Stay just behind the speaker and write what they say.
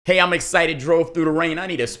Hey, I'm excited. Drove through the rain. I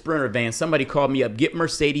need a Sprinter van. Somebody called me up. Get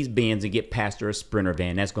Mercedes-Benz and get Pastor a Sprinter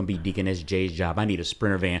van. That's going to be Deaconess Jay's job. I need a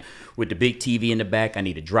Sprinter van with the big TV in the back. I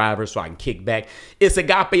need a driver so I can kick back. It's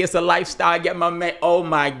AGAPE. It's a lifestyle. I got my man. Oh,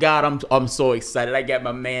 my God. I'm so excited. I got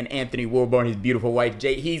my man, Anthony Wilburn, his beautiful wife,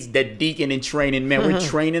 Jay. He's the deacon in training, man. We're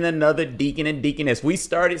training another deacon and deaconess. We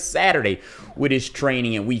started Saturday with his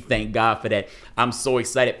training, and we thank God for that. I'm so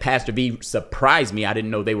excited. Pastor V surprised me. I didn't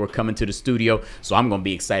know they were coming to the studio, so I'm going to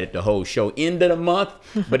be excited the whole show. End of the month,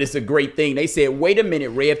 but it's a great thing. They said, wait a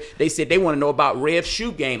minute, Rev. They said they want to know about Rev's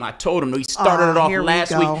shoe game. I told them. He started it off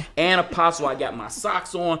last week. And Apostle, I got my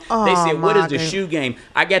socks on. They said, what is the shoe game?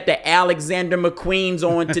 I got the Alexander McQueen's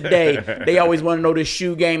on today. They always want to know the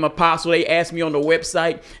shoe game, Apostle. They asked me on the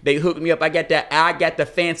website. They hooked me up. I got the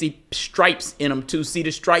fancy stripes in them too. See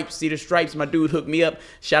the stripes? See the stripes? My dude hooked me up.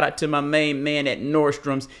 Shout out to my main man at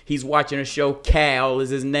Nordstrom's. He's watching the show. Cal is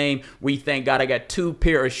his name. We thank God I got 2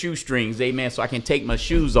 pair of shoestrings, amen, so I can take my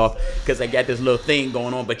shoes off because I got this little thing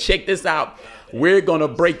going on. But check this out. We're going to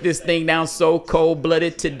break this thing down so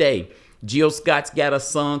cold-blooded today. Jill Scott's got a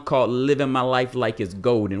song called Living My Life Like It's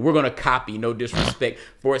Golden. We're going to copy, no disrespect,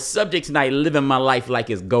 for a subject tonight, Living My Life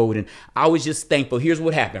Like It's Golden. I was just thankful. Here's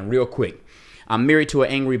what happened real quick. I'm married to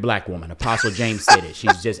an angry black woman. Apostle James said it.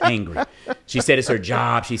 She's just angry. She said it's her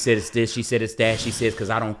job. She said it's this. She said it's that. She says because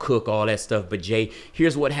I don't cook, all that stuff. But Jay,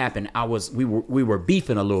 here's what happened. We were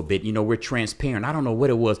beefing a little bit. You know, we're transparent. I don't know what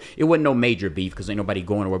it was. It wasn't no major beef because ain't nobody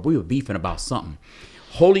going to work. We were beefing about something.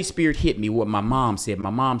 Holy Spirit hit me what my mom said. My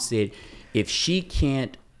mom said, if she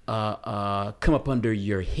can't come up under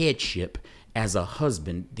your headship as a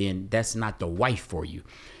husband, then that's not the wife for you.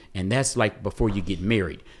 And that's like before you get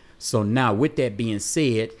married. So now with that being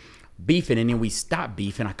said, beefing, and then we stopped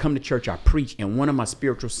beefing. I come to church, I preach, and one of my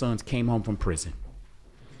spiritual sons came home from prison.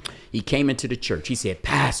 He came into the church. He said,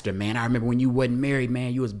 Pastor, man, I remember when you wasn't married,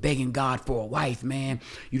 man, you was begging God for a wife, man.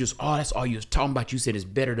 You just, that's all you was talking about. You said it's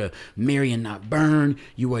better to marry and not burn.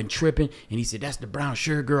 You wasn't tripping. And he said, that's the brown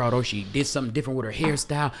sugar girl, although she did something different with her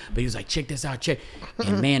hairstyle. But he was like, check this out, check.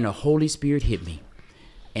 And man, the Holy Spirit hit me.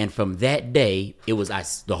 And from that day,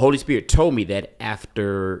 the Holy Spirit told me that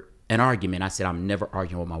after an argument, I said, I'm never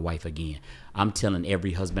arguing with my wife again. I'm telling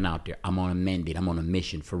every husband out there, I'm on a mandate. I'm on a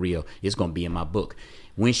mission for real. It's going to be in my book.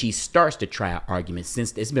 When she starts to try an argument,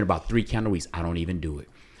 since it's been about 3 calendar weeks, I don't even do it.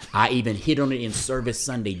 I even hit on it in service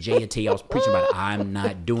Sunday. Jay will tell you I was preaching about it. I'm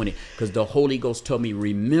not doing it because the Holy Ghost told me,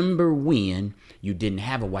 remember when you didn't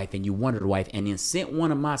have a wife and you wanted a wife, and then sent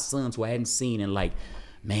one of my sons who I hadn't seen in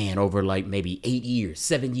over maybe 8 years,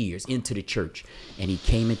 7 years into the church. And he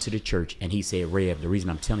came into the church and he said, Rev, the reason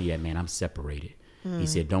I'm telling you that, man, I'm separated. He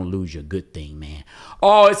said, don't lose your good thing, man.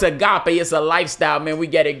 Oh, it's AGAPE. It's a lifestyle, man. We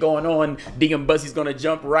got it going on. Deacon Bussey's going to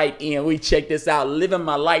jump right in. We check this out. Living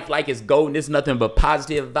my life like it's golden. It's nothing but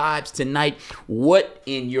positive vibes tonight. What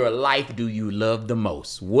in your life do you love the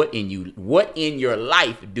most? What in your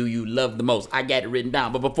life do you love the most? I got it written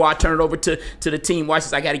down. But before I turn it over to the team, watch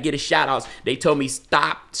this. I got to get a shout out. They told me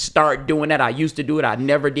start doing that. I used to do it. I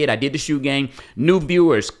never did. I did the shoe game. New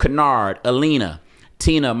viewers, Kennard, Alina,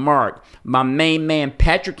 Tina, Mark, my main man,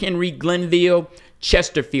 Patrick Henry, Glenville,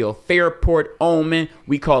 Chesterfield, Fairport, Omen.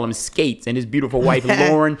 We call him Skates, and his beautiful wife,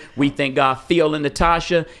 Lauren. We thank God, Phil and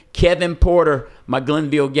Natasha, Kevin Porter, my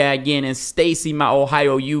Glenville guy again, and Stacy, my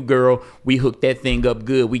Ohio U girl. We hooked that thing up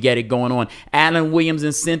good. We got it going on. Alan Williams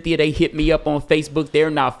and Cynthia, they hit me up on Facebook. They're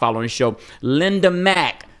now following the show. Linda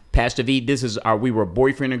Mack. Pastor V, we were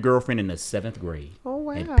boyfriend and girlfriend in the 7th grade. Oh,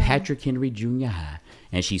 wow. At Patrick Henry Junior High.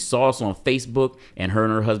 And she saw us on Facebook, and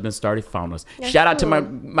her husband started following us. That's Shout out to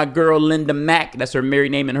my girl, Linda Mack. That's her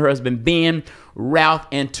married name, and her husband, Ben, Ralph,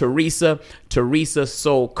 and Teresa. Teresa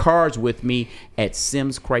sold cars with me at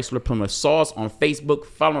Sims Chrysler Plymouth. Saw us on Facebook,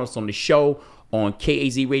 following us on the show on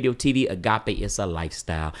KAZ Radio TV. AGAPE, it's a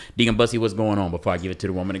lifestyle. Deacon Bussey, what's going on before I give it to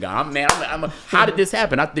the woman of God? How did this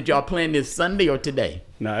happen? Did y'all plan this Sunday or today?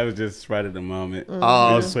 No, it was just right at the moment.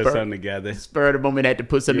 Oh, just put something together. Spur of the moment, had to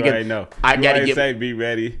put something together. I know. I gotta say be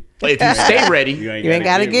ready. If you stay ready, you ain't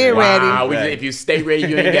gotta get ready. Wow, if you stay ready,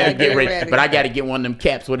 you ain't gotta get ready. But I gotta get one of them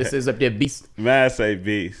caps. What it says up there, beast. Man, say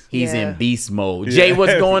beast. He's in beast mode. Jay,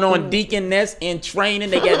 what's going on? Deaconess in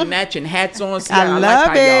training. They got matching hats on. See, I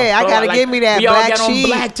love it. I gotta give me that we all black got sheet. on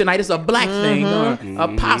black tonight. It's a black thing.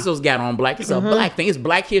 Apostles got on black. It's a black thing. It's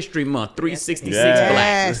Black History Month. 366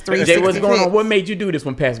 yes, black. Jay, what's going on? What made you do this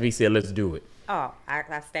when Pastor V said, let's do it? Oh,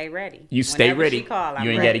 I stay ready. You stay Whenever ready. She call,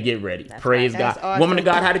 you ain't got to get ready. That's Praise right. God. Awesome. Woman of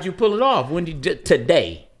God, how did you pull it off? When did you,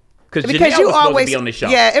 today? Because because Janelle you was supposed always to be on the show.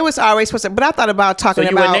 Yeah, it was always supposed to. But I thought about So talking you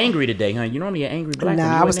about. weren't angry today, huh? You normally an angry black. Nah,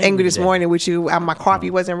 woman. You I was wasn't angry this today. morning with you. My coffee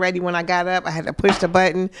wasn't ready when I got up. I had to push the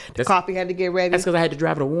button. The coffee had to get ready. That's because I had to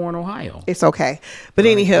drive to Warren, Ohio. It's okay. But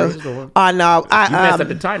Praise the anywho, Lord. no, You messed up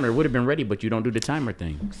the timer. It would have been ready, but you don't do the timer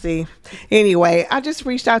thing. see. Anyway, I just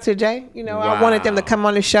reached out to Jay. You know, I wanted them to come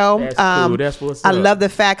on the show. That's cool. That's what's I up. love the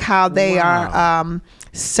fact how they are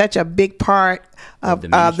such a big part of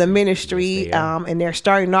the ministry, Yes, they are. and they're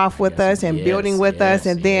starting off with us and building with us,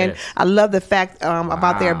 and then I love the fact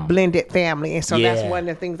about their blended family, and so that's one of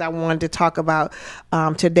the things I wanted to talk about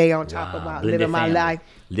today. On top about Blended living my family. life,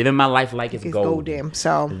 Living my life like it's golden.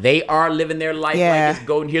 So they are living their life Yeah. like it's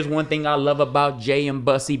golden. Here's one thing I love about Jay and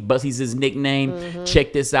Bussy. Bussy's his nickname.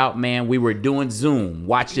 Check this out, man. We were doing Zoom.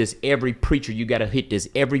 Watch this. Every preacher, you got to hit this.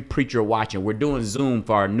 Every preacher watching. We're doing Zoom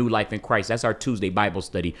for our New Life in Christ. That's our Tuesday Bible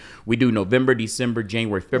study. We do November, December,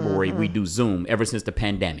 January, February. We do Zoom ever since the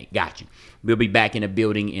pandemic. Got you. We'll be back in the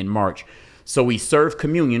building in March. So we serve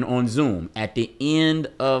communion on Zoom at the end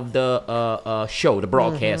of the show, the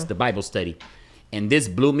broadcast, the Bible study. And this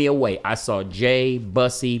blew me away. I saw Jay,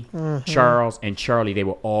 Bussy, Charles, and Charlie. They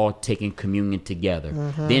were all taking communion together.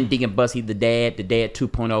 Then Deacon Bussy, the dad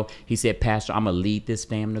 2.0, he said, Pastor, I'm going to lead this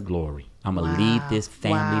family to glory. I'm going to lead this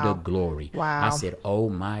family to glory. Wow. I said, oh,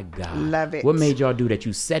 my God. Love it. What made y'all do that?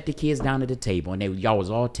 You sat the kids down at the table, and y'all was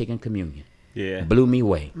all taking communion. Yeah. Blew me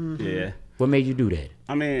away. Yeah. What made you do that?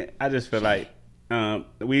 I mean, I just feel like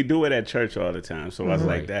we do it at church all the time. So I was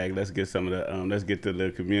like, dang, let's get some of the, let's get to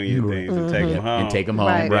the communion things and take them home. And take them home.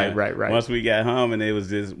 Right. Right. Once we got home and it was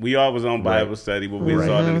just, we all was on Bible study, but we was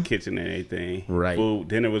all in the kitchen and everything. Right. Food,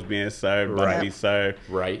 dinner was being served, about to be served.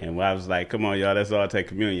 Right. And I was like, come on, y'all, let's all take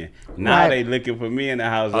communion. Now they looking for me in the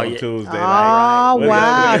house on yeah. Tuesday. Oh, like,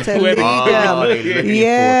 wow, what to y'all lead doing? them.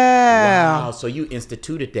 Yeah. Wow. So you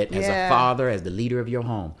instituted that as a Yeah. father, as the leader of your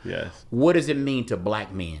home. Yes. What does it mean to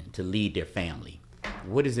black men to lead their family?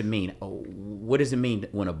 What does it mean? What does it mean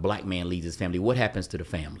when a black man leads his family? What happens to the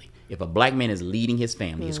family? If a black man is leading his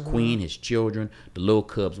family, his queen, his children, the little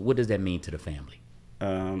cubs, what does that mean to the family?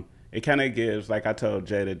 It kind of gives, like I told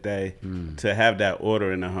Jay today, to have that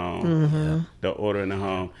order in the home, the order in the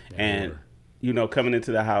home. And, you know, coming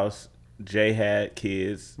into the house, Jay had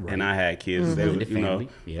kids and I had kids. They were, you know,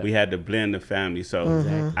 we had to blend the family.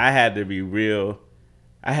 So I had to be real.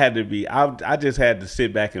 I just had to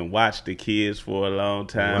sit back and watch the kids for a long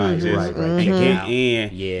time and just and get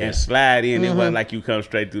in and slide in. It wasn't like you come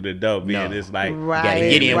straight through the door, being it's like you gotta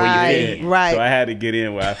get in where you fit in. Right. So I had to get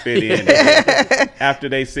in where I fit in. After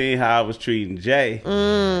they seen how I was treating Jay,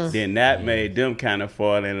 then that made them kind of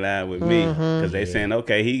fall in line with me because they saying,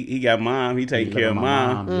 okay, he got mom, he taking care of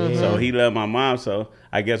mom, so he love my mom, so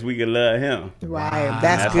I guess we can love him. Right.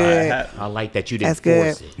 That's That's good. how it happened. I like that you didn't That's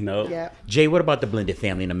good. force it. No. Yeah. Jay, what about the blended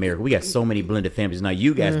family in America? We got so many blended families. Now,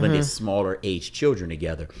 you guys blended smaller age children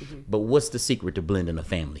together. But what's the secret to blending a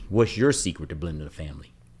family? What's your secret to blending a family?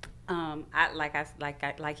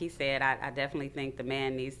 Like he said, I definitely think the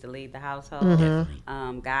man needs to lead the household.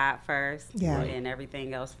 God first, Yeah. and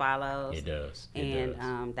everything else follows. It does.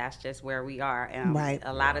 And that's just where we are. Right.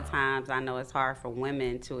 A lot of times, I know it's hard for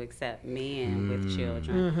women to accept men with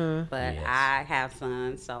children, but I have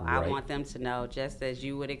sons, so I want them to know, just as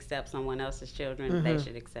you would accept someone else's children, they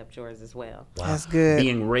should accept yours as well. Wow. That's good.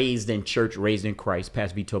 Being raised in church, raised in Christ.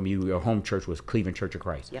 Pastor B told me your home church was Cleveland Church of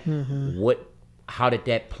Christ. Yeah. How did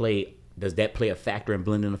that play? Does that play a factor in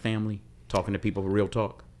blending a family? Talking to people for real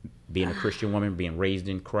talk? Being a Christian woman, being raised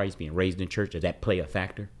in Christ, being raised in church, does that play a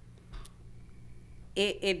factor?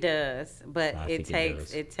 It does, but I it think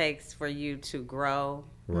takes it takes for you to grow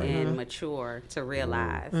and mature to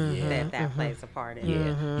realize that plays a part in it.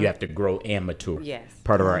 Yeah, you have to grow and mature. Yes.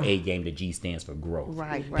 Part of our A game, the G stands for growth.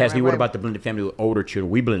 Right, Pastor, right, what right. about the blended family with older children?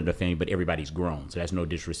 We blended a family, but everybody's grown, so that's no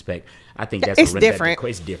disrespect. I think that's It's different.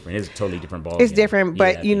 It's different. It's a totally different ball. It's game. different, Yeah,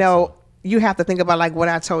 I but you think know, so. you have to think about like what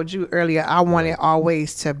I told you earlier. I wanted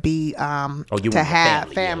always to be you want to the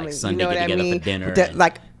have family, yeah, like family. Sunday you know get what I together for mean? dinner The- and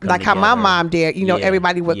like come how my together. mom did. You know, Yeah,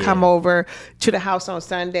 everybody would yeah. come over to the house on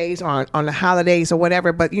Sundays or on the holidays or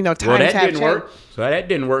whatever. But you know, times Well, that have didn't changed. work. So that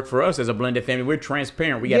didn't work for us as a blended family. We're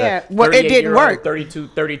transparent. We got Yeah, a well, it didn't 38-year-old, work.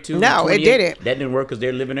 32, No, it 28. didn't. That didn't work because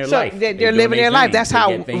they're living their So life. they're doing living their life. thing. That's They how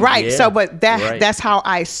getting things- right. yeah. So, but Right. that's how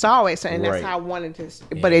I saw it, and that's Right. how I wanted to.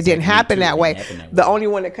 Yeah, But it didn't exactly. happen Me that too. way. It didn't happen that The way. only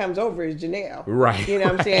one that comes over is Janelle. Right. You know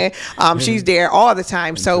what I'm saying? She's there all the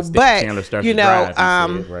time. So, Sister but Chandler starts you to know, drive,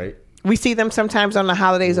 he said, right? we see them sometimes on the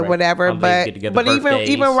holidays or Right. whatever. Holidays, get together, But birthdays.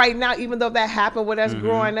 even right now, even though that happened with us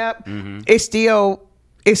growing up, it's still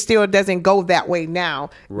it still doesn't go that way now.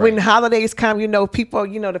 Right. When holidays come, you know, people,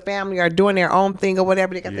 you know, the family are doing their own thing or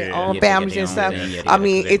whatever. They got their own families and stuff. I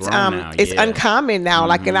mean, it's uncommon now.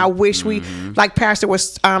 Like, and I wish we, like Pastor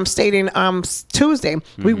was stating Tuesday,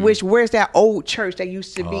 we wish, where's that old church that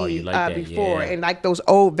used to be before, and like those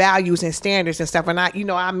old values and standards and stuff. And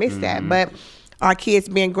I miss that, but our kids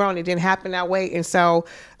being grown, it didn't happen that way. And so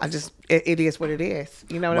it is what it is.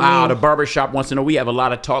 You know what I mean? Wow, the barbershop wants to know. We have a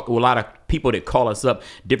lot of talk, a lot of people that call us up,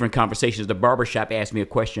 different conversations. The barbershop asked me a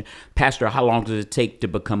question. Pastor, how long does it take to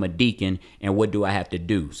become a deacon, and what do I have to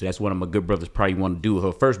do? So that's one of my good brothers probably want to do.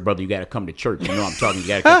 Her first brother, you got to come to church. You know what I'm talking. You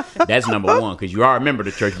got to come. That's number one, because you are a member of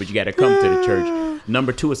the church, but you got to come to the church.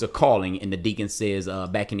 Number two is a calling, and the deacon says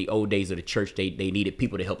back in the old days of the church, they needed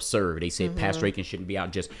people to help serve. They said Pastor Aitken shouldn't be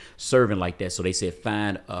out just serving like that. So they said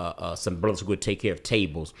find some brothers who would take care of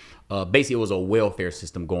tables. Basically, it was a welfare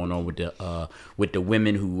system going on with the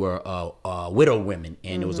women who were widow women,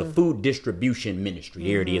 and it was a food distribution ministry.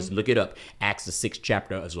 There it is. Look it up. Acts the 6th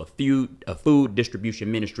chapter is a food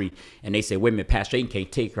distribution ministry, and they said, wait a minute, Pastor Aitken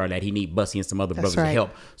can't take care of that. He need Bussy and some other brothers to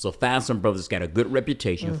help. So find some brothers got a good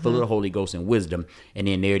reputation, full of the Holy Ghost and wisdom, and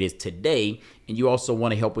then there it is today. And you also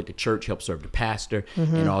want to help with the church, help serve the pastor,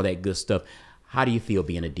 and all that good stuff. How do you feel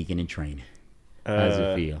being a deacon in training? How does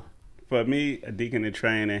it feel? For me, a deacon in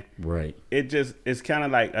training, right? It's kind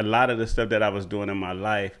of like a lot of the stuff that I was doing in my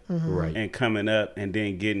life, right? And coming up and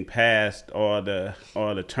then getting past all the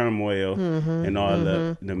turmoil and all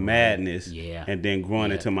the madness, and then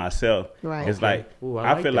growing into myself. Right. It's like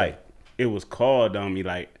I feel like it was called on me.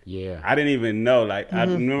 Like, I didn't even know. Like, I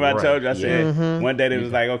remember I told you, I said one day they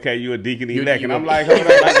was like, okay, you a deacon elect. And I'm like, hold on.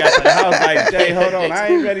 I got to the house like, Jay, hold on. I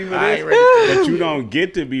ain't ready for this. But you don't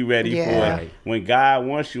get to be ready for it. When God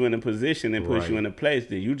wants you in a position and puts you in a place,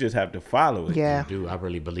 then you just have to follow it. Yeah. I do. I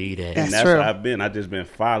really believe that. And that's what I've been. I've just been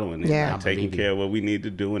following it. Yeah. Taking care of what we need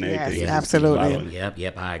to do and everything. Yes, absolutely.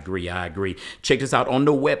 Yep. I agree. Check this out. On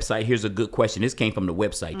the website, here's a good question. This came from the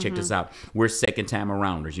website. Check this out. We're second time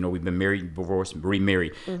arounders. You know, we've been married, divorced,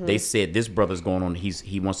 remarried. They said this brother's going on.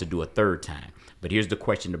 He wants to do a third time. But here's the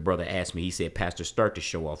question the brother asked me. He said, Pastor, start the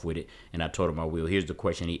show off with it. And I told him I will. Here's the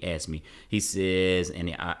question he asked me. He says,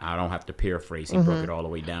 and I don't have to paraphrase. He broke it all the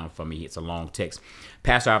way down for me. It's a long text.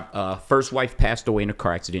 Pastor, our first wife passed away in a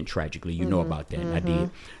car accident tragically. You know about that. I did.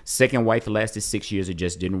 Second wife lasted 6 years. It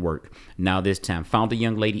just didn't work. Now this time, found a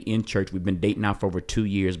young lady in church. We've been dating now for over 2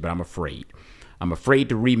 years, but I'm afraid. I'm afraid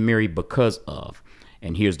to remarry because of,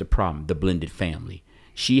 and here's the problem, the blended family.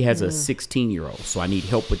 She has a 16-year-old, so I need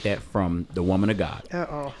help with that from the woman of God.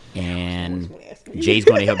 And Jay's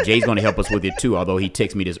going to help. Jay's going to help us with it too. Although he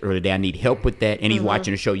texted me this earlier today, I need help with that. And he's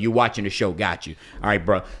watching the show. You're watching the show. Got you. All right,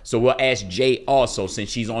 bro. So we'll ask Jay also, since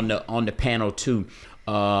she's on the panel too.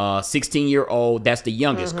 16-year-old. That's the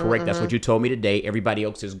youngest, correct? That's what you told me today. Everybody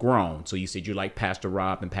else is grown. So you said you like Pastor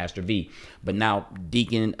Rob and Pastor V, but now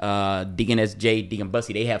Deaconess Jay, Deacon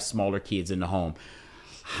Bussy, they have smaller kids in the home.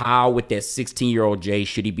 How with that 16-year-old Jay,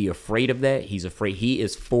 should he be afraid of that? He's afraid. He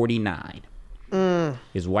is 49.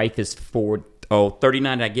 His wife is 39.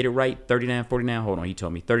 Did I get it right? 39, 49? Hold on. He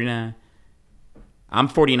told me 39. I'm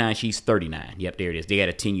 49. She's 39. Yep, there it is. They got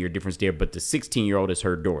a 10-year difference there. But the 16-year-old is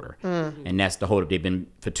her daughter. And that's the holdup. They've been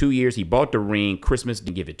for 2 years. He bought the ring. Christmas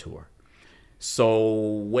didn't give it to her. So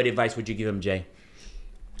what advice would you give him, Jay?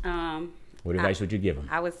 What advice would you give him?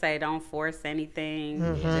 I would say don't force anything.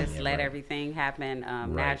 Just let everything happen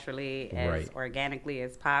naturally, as organically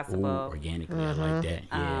as possible. Ooh, organically, I like that.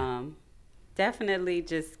 Yeah. Definitely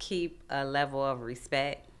just keep a level of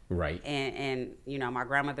respect. Right. And you know, my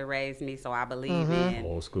grandmother raised me, so I believe in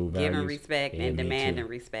old school values. giving respect and demanding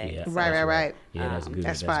respect. Yeah, right. Yeah, that's good.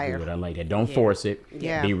 That's fire. Good. I like that. Don't force it.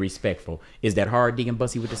 Yeah. Be respectful. Is that hard, Deacon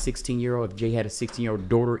Bussy, with the 16-year-old? If Jay had a 16-year-old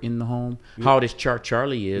daughter in the home, how old is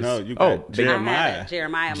Charlie is? No, you got Jeremiah.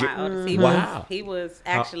 Jeremiah, my oldest. He was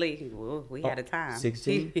actually. We had a time.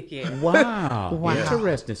 16. Yeah. Wow.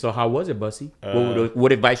 Interesting. So how was it, Bussy?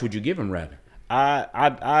 What advice would you give him, rather?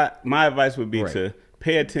 My advice would be to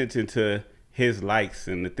pay attention to his likes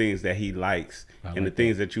and the things that he likes and the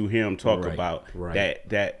things that you hear him talk about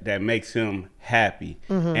that makes him happy.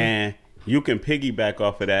 And you can piggyback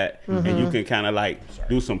off of that and you can kind of like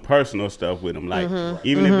do some personal stuff with him. Like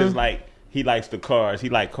even if it's like he likes the cars. He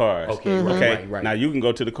like cars. Okay, right. Now you can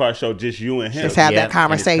go to the car show, just you and him. Just have that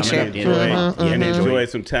conversation. And enjoy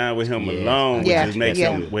some time with him alone, which just makes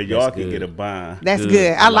him where y'all can get a bond. That's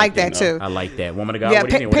good. I like that too. I like that. Woman of God, yeah, what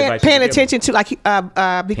do you think? Paying attention to, like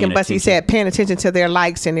Deacon Bussy said, paying attention to their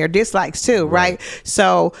likes and their dislikes too, right?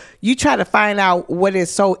 So you try to find out what is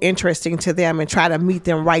so interesting to them and try to meet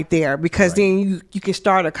them right there, because then you can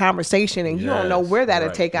start a conversation and you don't know where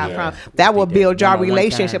that'll take out from. That will build your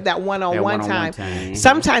relationship, that one-on-one time.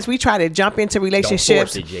 Sometimes we try to jump into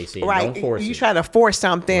relationships. Don't force it, JC. Right. Don't force you it. try to force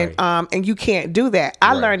something, and you can't do that.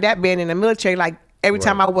 I learned that being in the military, like every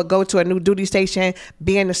time I would go to a new duty station,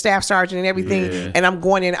 being the staff sergeant and everything, and I'm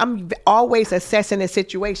going in, I'm always assessing the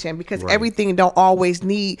situation, because everything don't always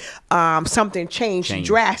need something changed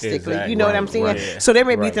drastically. Exactly. You know what I'm saying? So there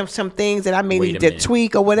may be some things that I may need to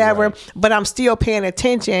tweak or whatever, but I'm still paying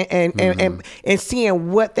attention and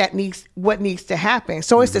seeing what needs to happen.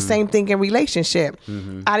 So it's the same thing in relationship.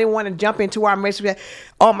 I didn't want to jump into our relationship.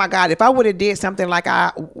 Oh my God, if I would have did something like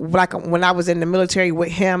when I was in the military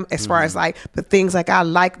with him, as far as like the things like I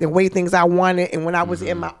liked, the way things I wanted, and when I was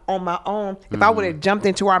on my own, if I would have jumped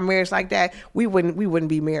into our marriage like that, we wouldn't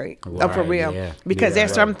be married. For real. Yeah. Because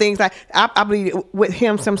there's some things like I believe with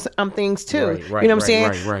him some things too. You know what I'm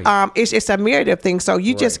saying? It's a myriad thing. So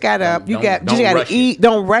you just gotta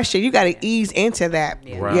don't rush it. You gotta ease into that.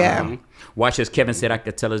 Yeah. Watch this. Kevin said I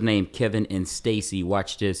could tell his name. Kevin and Stacy.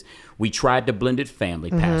 Watch this. We tried the blended family,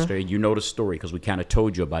 Pastor. You know the story because we kind of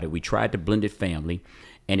told you about it. We tried the blended family,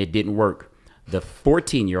 and it didn't work. The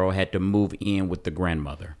 14-year-old had to move in with the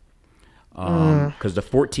grandmother because the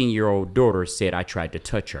 14-year-old daughter said I tried to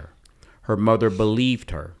touch her. Her mother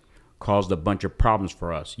believed her, caused a bunch of problems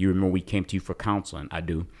for us. You remember we came to you for counseling. I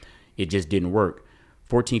do. It just didn't work.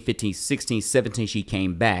 14, 15, 16, 17, she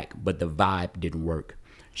came back, but the vibe didn't work.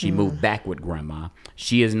 She moved back with grandma.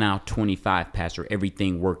 She is now 25, Pastor.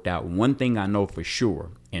 Everything worked out. One thing I know for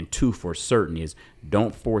sure, and two for certain, is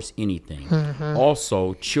don't force anything.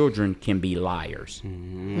 Also, children can be liars.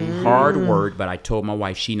 Hard word, but I told my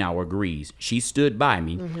wife, she now agrees. She stood by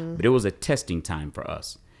me, but it was a testing time for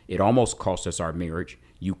us. It almost cost us our marriage.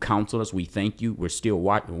 You counsel us. We thank you. We're still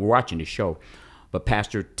watching the show. But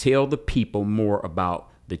Pastor, tell the people more about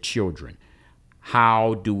the children.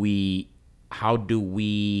 How do we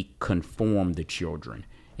conform the children?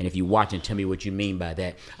 And if you watch, and tell me what you mean by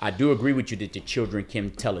that. I do agree with you that the children can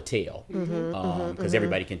tell a tale, because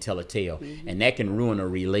everybody can tell a tale, and that can ruin a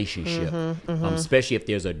relationship, especially if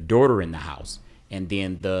there's a daughter in the house. And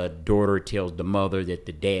then the daughter tells the mother that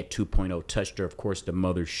the dad 2.0 touched her. Of course, the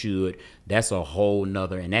mother should. That's a whole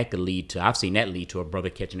nother, and that could lead to, I've seen that lead to a brother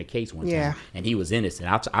catching a case one time, and he was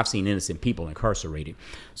innocent. I've seen innocent people incarcerated.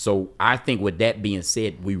 So I think with that being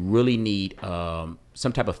said, we really need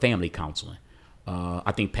some type of family counseling.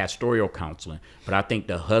 I think pastoral counseling, but I think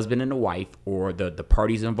the husband and the wife or the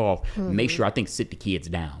parties involved, make sure, I think, sit the kids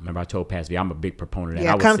down. Remember I told Pastor V, I'm a big proponent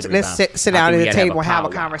of that. Let's sit down at the table and have a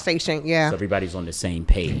conversation. Yeah. So everybody's on the same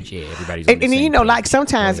page. Yeah, everybody's on the same page. You know, like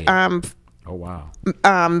sometimes oh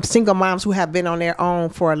wow. Single moms who have been on their own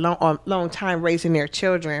for a long time raising their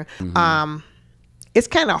children, it's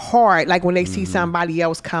kind of hard, like when they see somebody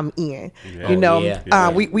else come in, you know.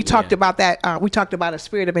 We talked about that. We talked about a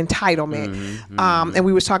spirit of entitlement, and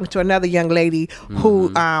we were talking to another young lady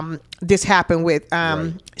who this happened with.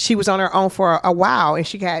 She was on her own for a while, and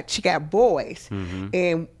she got boys.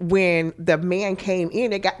 And when the man came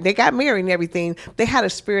in, they got married and everything. They had a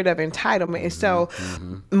spirit of entitlement, and so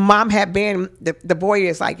mom had been the boy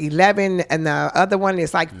is like 11, and the other one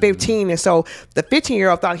is like 15, and so the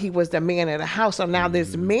 15-year-old thought he was the man of the house. So now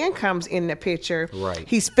this man comes in the picture.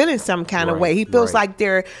 He's feeling some kind of way. He feels like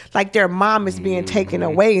their mom is being taken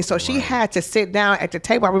away, and so she had to sit down at the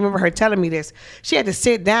table. I remember her telling me this. She had to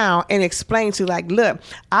sit down and explain to, like, look,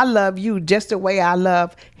 I love you just the way I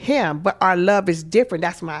love him, but our love is different.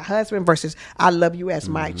 That's my husband versus I love you as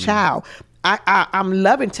my child. I'm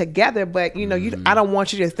loving together, but you know, I don't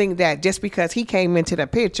want you to think that just because he came into the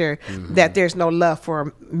picture that there's no love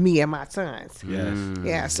for me and my sons.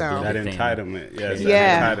 Yeah. So that entitlement.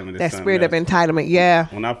 Entitlement. That spirit of entitlement. Yeah.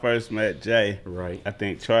 When I first met Jay, I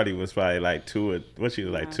think Charlie was probably like 2 or 3.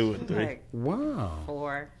 Like, wow.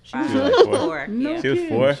 4, She was like 4. No, she was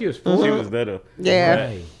 4. She was 4. She was little. Yeah.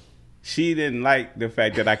 Right. She didn't like the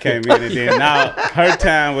fact that I came in, and then now her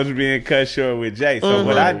time was being cut short with Jay. So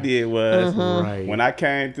what I did was, when I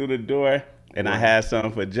came through the door, And I had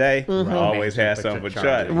something for Jay. I always had something for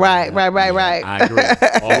Charlie. Right. I agree.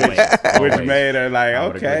 Which made her like,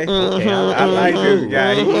 okay, I like this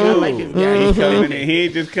guy. He coming in. He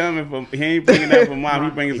ain't just coming from. He ain't bringing that for mom. He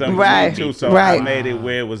bringing something for me too. So I made it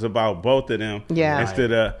where it was about both of them.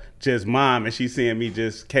 Instead of just mom, and she seeing me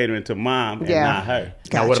just catering to mom and not her.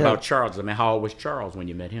 Now what about Charles? I mean, how old was Charles when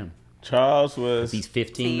you met him? Charles was. He's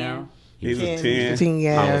 15 now. He was 10. 10,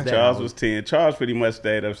 yeah. Charles was 10. Charles pretty much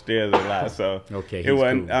stayed upstairs a lot, so it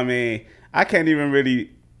wasn't. Cool. I mean, I can't even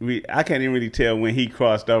really tell when he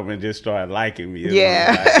crossed over and just started liking me.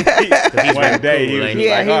 Like, one day he was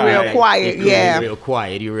real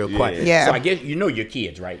quiet. He's real quiet. Yeah. So I guess you know your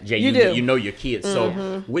kids, right, Jay? You do. You know your kids.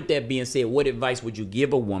 So with that being said, what advice would you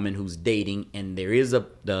give a woman who's dating and there is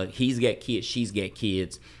he's got kids, she's got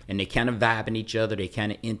kids, and they kind of vibing each other, they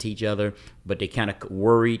kind of into each other, but they kind of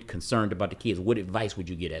worried, concerned about the kids? What advice would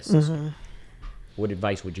you give that sister? What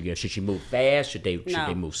advice would you give? Should she move fast? Should they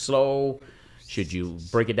move slow? Should you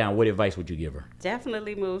break it down? What advice would you give her?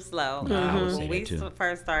 Definitely move slow. When we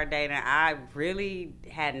first started dating, I really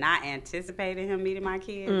had not anticipated him meeting my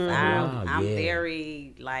kids. I'm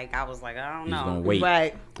very, like, I was like, I don't know. He's gonna wait.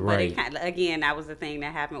 Right. But again, that was the thing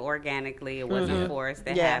that happened organically. It wasn't forced.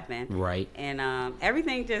 It happened. Right. And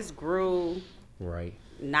everything just grew. Right.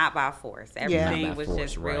 Not by force. Everything was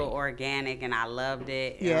just real organic, and I loved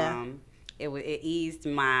it. Yeah. It eased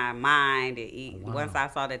my mind. Once I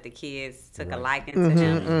saw that the kids took a liking to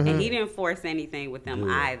him, and he didn't force anything with them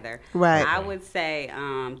either. Right. I would say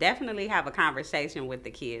definitely have a conversation with the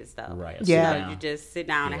kids, though. Right. You just sit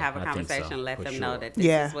down and have a conversation, let them know that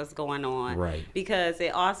this is what's going on. Right. Because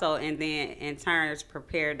it also, and then in turn,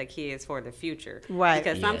 prepare the kids for the future. Right.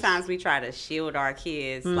 Because sometimes we try to shield our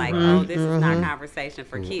kids, like, oh, this is not conversation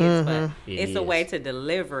for kids, but it's a way to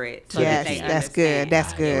deliver it. So that they that's understand. good.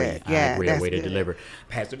 That's good. I agree. A way to deliver.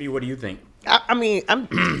 Pastor B, what do you think? I mean,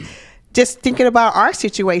 I'm just thinking about our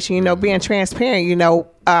situation, you know, being transparent. You know,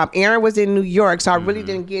 Aaron was in New York, so I really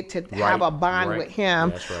didn't get to have a bond with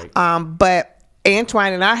him. That's right. But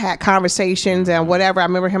Antoine and I had conversations and whatever. I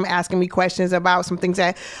remember him asking me questions about some things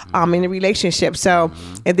that in the relationship. So,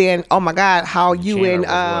 and then, oh my God, how you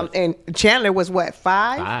Chandler and Chandler was what,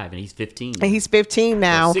 5? 5, and he's 15. And he's 15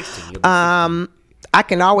 now. Or 16. I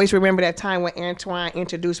can always remember that time when Antoine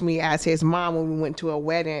introduced me as his mom when we went to a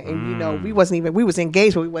wedding, and you know, we was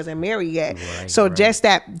engaged, but we wasn't married yet. So just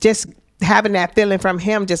having that feeling from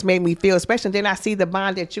him just made me feel special. Then I see the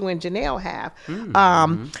bond that you and Janelle have.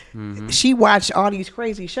 She watched all these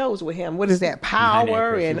crazy shows with him. What is that?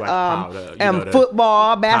 Power and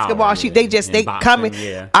football, basketball. Power, they boxing, coming.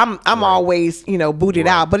 I'm always, you know, booted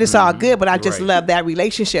out, but it's all good. But I just love that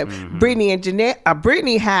relationship. Brittany and Janelle.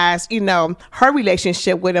 Brittany has, you know, her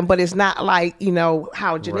relationship with him, but it's not like, you know,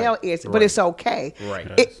 how Janelle is. But it's okay.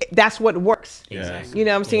 That's what works. Exactly. You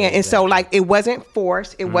know what I'm saying? And so, like, it wasn't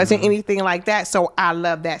forced. It wasn't anything like that. So I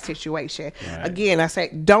love that situation. Again, I say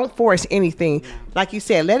don't force anything. Like you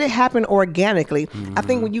said, let it happen organically. I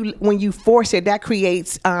think when you force it, that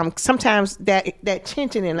creates sometimes that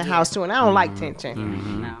tension in the house too, and I don't like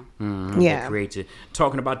tension. That creates it.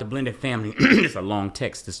 Talking about the blended family, it's a long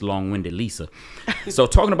text, this long-winded Lisa. So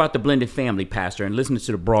talking about the blended family, Pastor, and listening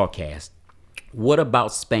to the broadcast, what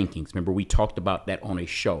about spankings? Remember, we talked about that on a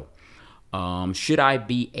show. Should I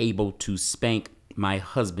be able to spank my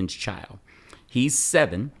husband's child? He's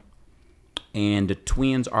 7 and the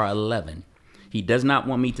twins are 11. He does not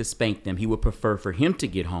want me to spank them. He would prefer for him to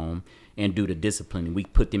get home and do the disciplining. We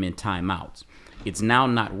put them in timeouts. It's now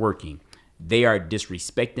not working. They are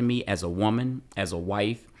disrespecting me as a woman, as a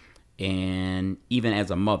wife, and even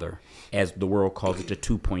as a mother, as the world calls it, the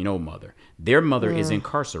 2.0 mother. Their mother is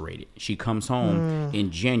incarcerated. She comes home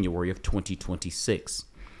in January of 2026.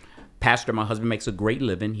 Pastor, my husband, makes a great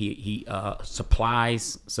living. He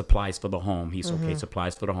supplies for the home. He's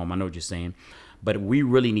supplies for the home. I know what you're saying. But we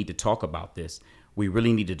really need to talk about this. We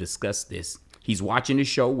really need to discuss this. He's watching the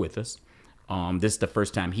show with us. This is the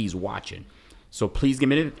first time he's watching. So please give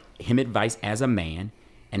him advice as a man,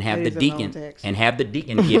 and have the deacon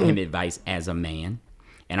give him advice as a man.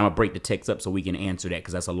 And I'm gonna break the text up so we can answer that,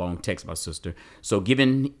 because that's a long text, my sister. So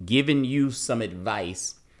giving you some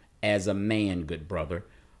advice as a man, good brother.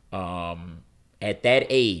 At that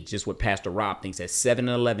age, just what Pastor Rob thinks, at 7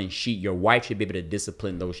 and 11, your wife should be able to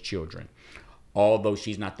discipline those children, although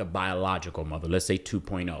she's not the biological mother. Let's say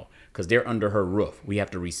 2.0, because they're under her roof. We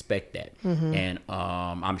have to respect that. And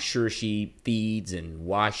I'm sure she feeds and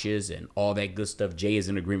washes and all that good stuff. Jay is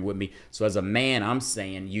in agreement with me. So as a man, I'm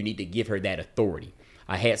saying you need to give her that authority.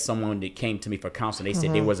 I had someone that came to me for counseling. They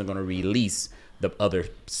said they wasn't going to release the other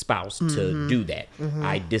spouse to do that.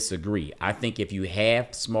 I disagree. I think if you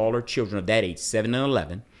have smaller children of that age, 7 and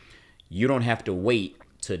 11, you don't have to wait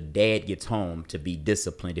till dad gets home to be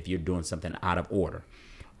disciplined if you're doing something out of order.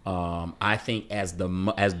 I think as the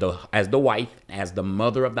wife, as the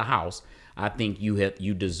mother of the house, I think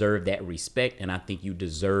you deserve that respect, and I think you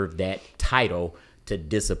deserve that title to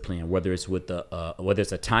discipline, whether it's with a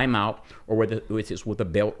timeout or whether it's with a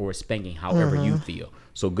belt or a spanking, however you feel.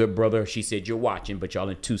 So, good brother, she said you're watching, but y'all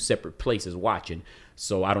in two separate places watching.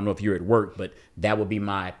 So I don't know if you're at work, but that would be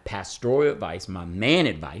my pastoral advice, my man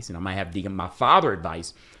advice, and I might have my father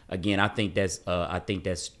advice. Again, I think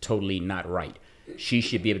that's totally not right. She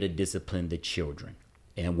should be able to discipline the children,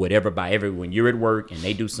 and when you're at work and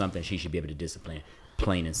they do something, she should be able to discipline.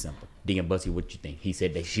 Plain and simple. Deacon Bussy, what you think?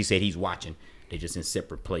 She said he's watching. They're just in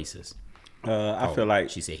separate places. I feel like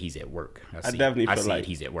she said he's at work. I definitely feel like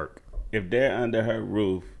he's at work. If they're under her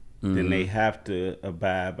roof, then they have to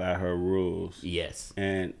abide by her rules. Yes.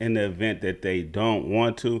 And in the event that they don't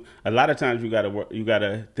want to, a lot of times you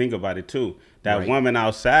gotta think about it too. That woman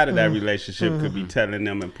outside of that relationship could be telling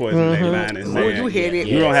them and poisoning their mind and saying, you hit it.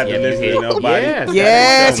 You don't have to listen to nobody.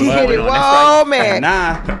 Yes, you hit it. Whoa, man.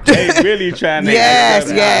 Nah, they really trying to. Yes.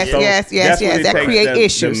 That create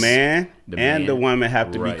issues. The man and the woman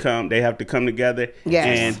have to they have to come together. Yes.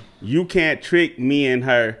 And you can't trick me and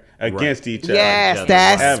her against each other. Yes,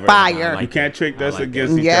 that's fire. You can't trick us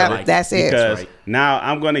against each other. Yeah, that's it. Because now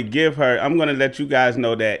I'm going to let you guys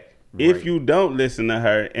know that if you don't listen to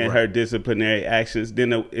her and her disciplinary actions,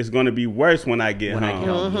 then it's going to be worse when I get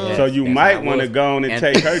home. So you might want to go on and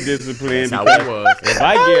take her discipline. Because if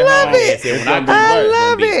I get home, it's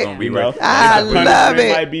going to be worse. I love it.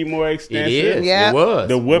 It might be more extensive. Yeah. It was.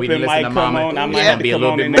 The whipping might come on. I might have to come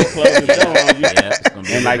on and close the door on you.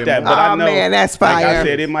 And like that. But I know, man, that's fire. Like I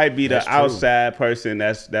said, it might be the outside person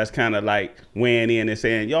that's kind of like weighing in and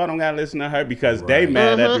saying, y'all don't got to listen to her because they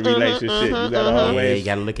mad at the relationship. You got to always. You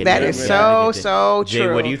got to look at that. That is so true. Jay,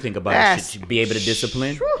 what do you think about it? Should she be able to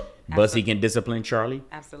discipline? Bussy can discipline Charlie.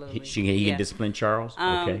 Absolutely. He can discipline Charles.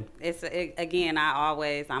 Okay. Again,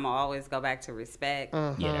 I'm always go back to respect.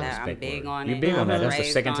 Yeah, I'm big on it. You're big on that. That's the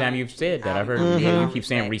second time you've said that. I've heard you keep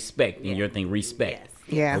saying respect in your thing. Respect.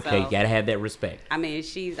 Yes. Yeah. Okay, gotta have that respect. I mean,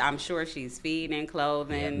 I'm sure she's feeding,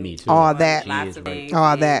 clothing, me too. All that. Lots of things.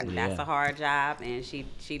 All that. That's a hard job, and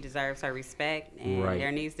she deserves her respect. And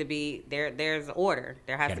there needs to be there's order.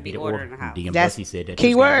 There has to be order in the house. Deacon Bussy said that.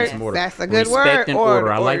 Key word. That's a good word. Respect and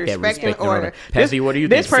order. I like that. Respect and order. Patsy, what do you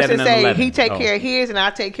think? This person say he take care of his and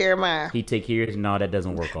I take care of mine. He take care of his. No, that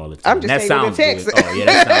doesn't work all the time. I'm just saying the text. Oh yeah,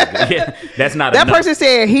 that sounds good. Yeah, that's not. That person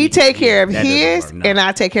said he take care of his and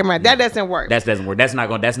I take care of mine. That doesn't work. That doesn't work. That's not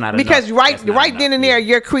going. That's not because right then and there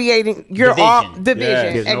you're creating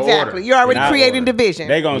division. Exactly. You're already creating division.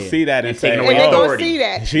 They're gonna see that and say, and they're gonna see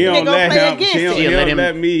that. She don't let him. She don't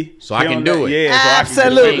let me. So I can do it. Yeah,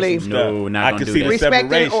 absolutely. No, not gonna do that.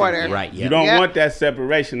 Respect and order. Right. You don't want that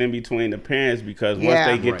separation in between the parents because once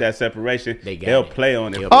they get that separation, they'll play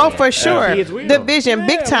on it. Oh, for sure. Division,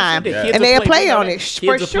 big time, and they'll play on it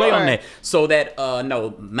for sure. So that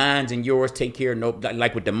no, mine's and yours take care. No,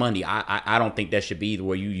 like with the money, I don't think that should be either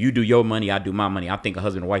way. You do your money, I do my money. I think a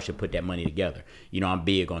husband and wife should put that money together. You know, I'm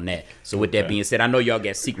big on that. So with that being said, I know y'all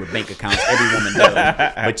got secret bank accounts. Every woman does.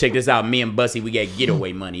 But check this out. Me and Bussy, we got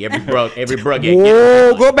getaway money. Every bro got getaway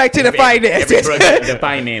money. Go back to the finance. Every bro got the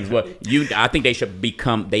finance. Well, I think they should put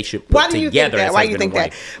together. Why do you think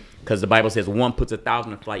that? Because the Bible says one puts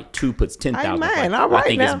 1,000 in flight, two puts 10,000 in flight. I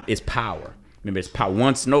think it's power. Remember, it's power.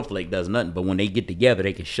 One snowflake does nothing, but when they get together,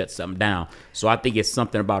 they can shut something down. So I think it's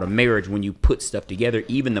something about a marriage when you put stuff together,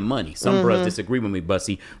 even the money. Some brothers disagree with me,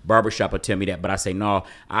 Bussy. Barbershop will tell me that, but I say, no,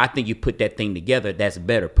 I think you put that thing together, that's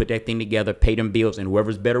better. Put that thing together, pay them bills, and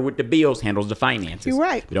whoever's better with the bills handles the finances. You're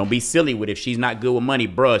right. But don't be silly with it. If she's not good with money,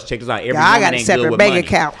 bruh, check this out. Every I woman got a ain't separate good with bank money.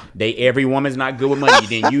 account. Every woman's not good with money.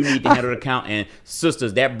 Then you need to handle the account. And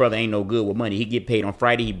sisters, that brother ain't no good with money. He get paid on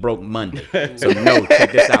Friday, he broke Monday. So no,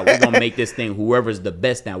 check this out. We're going to make this thing, whoever's the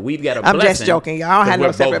best. Now we've got a blessing. I'm just joking, y'all. I don't have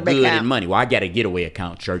no separate bank account. In money. Well, I got a getaway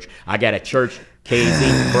account, church. I got a church,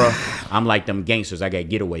 KZ, bro. I'm like them gangsters. I got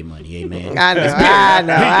getaway money, amen. I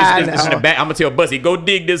know. I'm gonna tell Bussy, go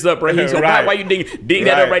dig this up right here. So why you dig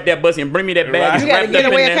that up right there, Bussy, and bring me that bag. You got a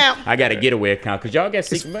getaway account. I got a getaway account because y'all got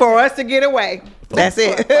secret for us to get away. That's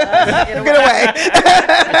it. Get away.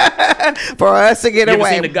 For us to get away. You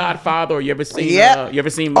ever seen The Godfather, or you ever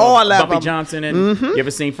seen Bumpy Johnson, and you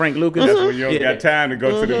ever seen Frank Lucas? That's when you don't got time to go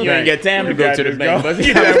to the bank. You ain't got time to go to the bank.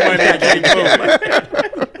 Get that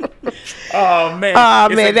money. Oh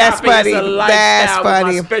man, that's funny. That's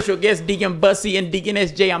funny. My special guest, Deacon Bussy and Deacon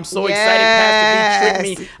SJ. I'm so excited, Pastor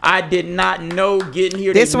D tricked me. I did not know getting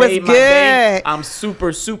here. This was good. My day. I'm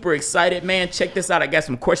super, super excited, man. Check this out. I got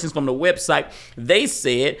some questions from the website. They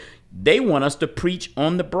said they want us to preach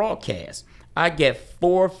on the broadcast. I get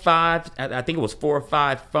 4 or 5. I think it was 4 or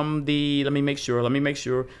 5 from the. Let me make sure. Hold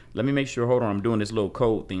on. I'm doing this little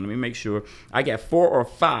code thing. Let me make sure. I got 4 or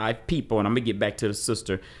 5 people, and I'm gonna get back to the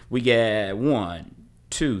sister. We got 1,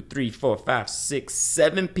 2, 3, 4, 5, 6,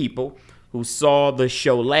 7 people who saw the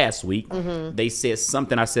show last week. They said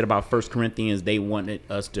something I said about 1 Corinthians. They wanted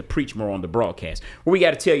us to preach more on the broadcast. Well, we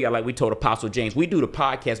got to tell y'all, like we told Apostle James, we do the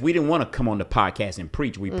podcast. We didn't want to come on the podcast and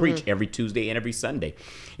preach. We preach every Tuesday and every Sunday.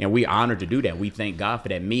 And we're honored to do that. We thank God for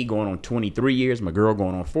that. Me going on 23 years, my girl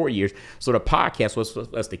going on 4 years. So the podcast was for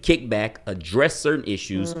us to kick back, address certain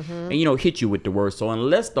issues, and, hit you with the word. So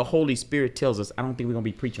unless the Holy Spirit tells us, I don't think we're going to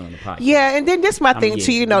be preaching on the podcast. Yeah, and then this is my thing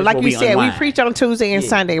too, like you said, we preach on Tuesday and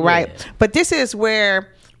Sunday, right? Yeah. But this is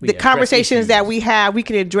where the conversations that we have, we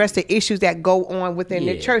can address the issues that go on within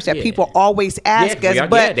the church that people always ask us.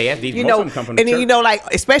 But they ask these, and then like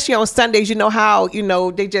especially on Sundays, how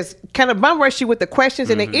they just kind of bum rush you with the questions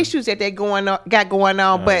and the issues that they got going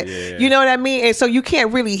on. But you know what I mean. And so you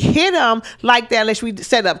can't really hit them like that unless we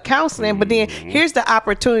set up counseling. But then here's the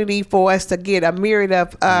opportunity for us to get a myriad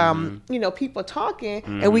of people talking,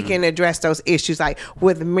 and we can address those issues like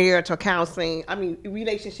with marital counseling. I mean,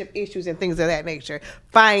 relationship issues and things of that nature.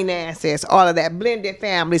 Finances, all of that, blended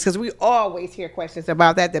families, because we always hear questions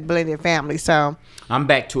about that, the blended family. So I'm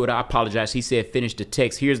back to it. I apologize. He said finish the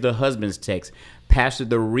text. Here's the husband's text. Pastor,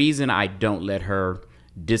 the reason I don't let her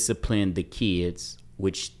discipline the kids,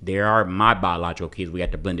 which they are my biological kids, we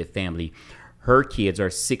got the blended family, her kids are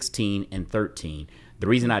 16 and 13. The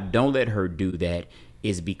reason I don't let her do that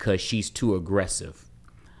is because she's too aggressive.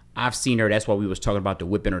 I've seen her, that's why we was talking about the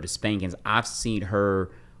whipping or the spankings. I've seen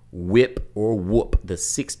her whip or whoop the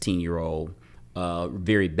 16-year-old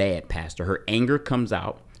very bad, Pastor. Her anger comes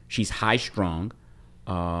out. She's high strung.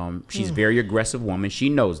 She's a very aggressive woman. She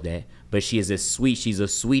knows that, but she is she's a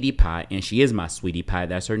sweetie pie, and she is my sweetie pie.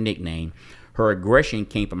 That's her nickname. Her aggression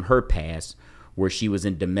came from her past where she was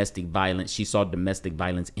in domestic violence. She saw domestic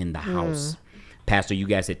violence in the house. Pastor, you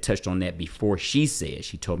guys had touched on that before. She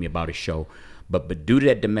told me about a show, but due to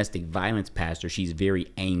that domestic violence, Pastor, she's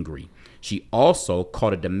very angry. She also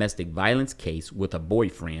caught a domestic violence case with a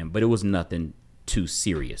boyfriend, but it was nothing too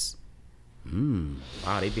serious.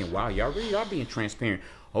 Wow, y'all being transparent.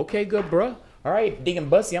 Okay, good, bruh. All right, Deacon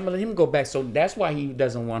Bussy, I'm gonna let him go back. So that's why he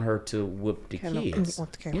doesn't want her to whip the kids.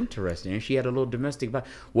 Interesting. And she had a little domestic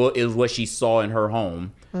violence. Well, it was what she saw in her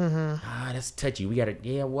home. That's touchy. We gotta.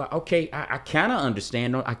 Yeah. Well, okay. I kind of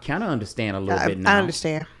understand. I kind of understand a little bit now. I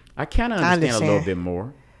understand. I kind of understand a little bit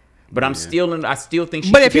more. But I still think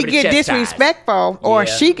she. But if he get disrespectful or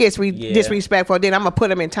she gets disrespectful, then I'm gonna put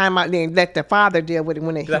him in timeout. Then let the father deal with it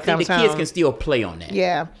when he comes home. I think the kids can still play on that.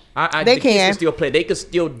 Yeah, they can. Kids can still play. They can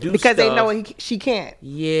still do because stuff. they know she can't.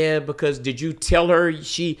 Yeah, because did you tell her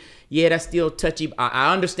she? Yeah, that's still touchy.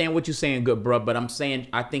 I understand what you're saying, good bro. But I'm saying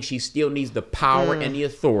I think she still needs the power and the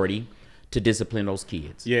authority to discipline those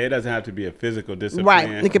kids. Yeah, it doesn't have to be a physical discipline. Right,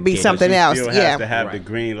 it could be something else. Still has to have the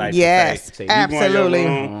green light. Yes, to say, absolutely.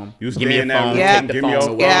 You stay in that room, give me your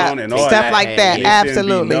phone and all stuff that. like that.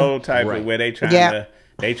 Absolutely. No type of where they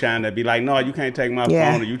trying to be like, no, you can't take my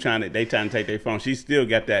phone. Or they trying to take their phone. She still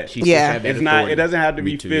got that. It's not. It doesn't have to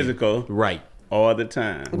be physical. Right. All the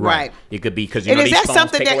time. Right. It could be because is that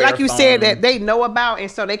something that, like you said, that they know about, and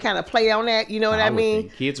so they kind of play on that? You know what I mean?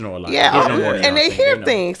 Kids know a lot. Yeah, and they hear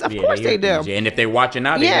things. Of course they do. And if they're watching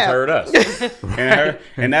out, they just heard us.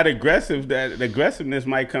 and that aggressiveness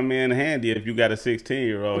might come in handy if you got a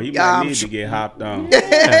 16-year-old. He might need to get hopped on. So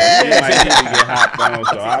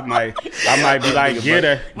I might be like, get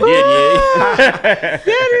her.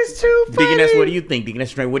 That is too funny. Deaconess, what do you think?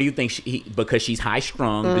 Deaconess, what do you think? Because she's high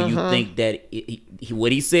strung, do you think that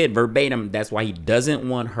what he said verbatim, that's why he doesn't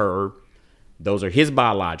want her, those are his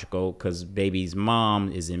biological, because baby's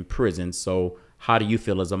mom is in prison. So how do you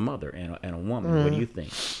feel as a mother and a woman? What do you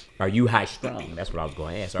think? Are you high strung? That's what I was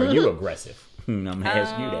going to ask. Are you aggressive? I'm going to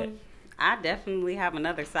ask you that. I definitely have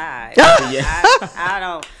another side. I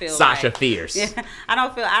don't feel Sasha fierce. Yeah, I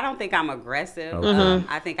don't think I'm aggressive.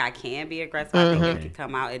 I think I can be aggressive. I think it can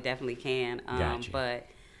come out. It definitely can. But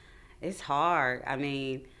it's hard. I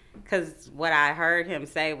mean, because what I heard him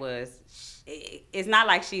say was, it's not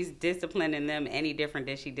like she's disciplining them any different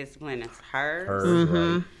than she disciplines her.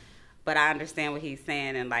 Right. But I understand what he's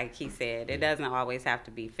saying, and like he said, it doesn't always have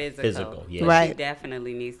to be physical. Yeah. Right. She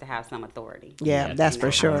definitely needs to have some authority. Yeah, that's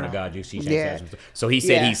for sure. Oh God, So he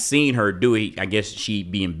said he's seen her do it. I guess she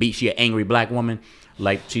being beat. She an angry black woman,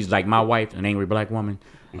 like she's like my wife, an angry black woman.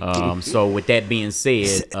 So with that being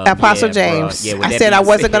said, Apostle James, I said I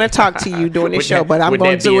wasn't going to talk to you during the show, but I'm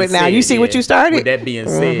going to do it now. You see what you started? With that being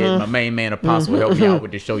said, my main man Apostle helped me out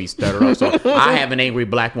with the show. He started off. So I have an angry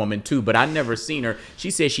black woman too, but I never seen her. She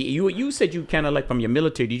said you said you kind of like from your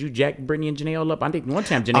military. Did you jack Brittany and Janelle up? I think one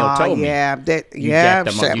time Janelle told me. You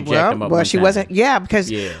jacked them up. Well, she wasn't. Yeah, because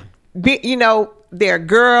you know. They're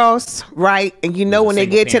girls, right? And you know when they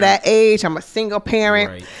get to that age, I'm a single parent.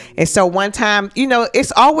 Right. And so one time, you know,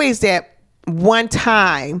 it's always that one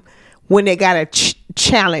time when they got to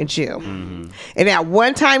challenge you. And that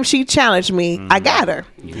one time she challenged me, I got her.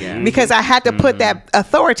 Because I had to put that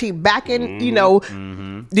authority back in, you know,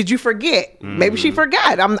 did you forget? Maybe she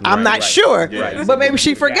forgot. I'm not sure. But maybe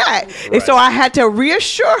she forgot. And so I had to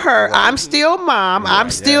reassure her, I'm still mom. I'm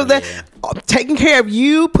still taking care of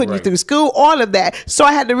you, putting you through school, all of that. So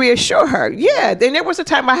I had to reassure her. Yeah. Then there was a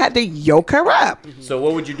time I had to yoke her up. So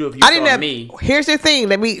what would you do if you saw me? Here's the thing.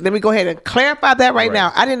 Let me go ahead and clarify that right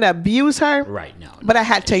now. I didn't abuse her. Right now. But I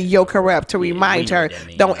had to yoke her up to remind her,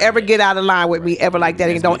 don't ever get out of line with me ever like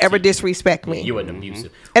that, and don't ever disrespect me. You weren't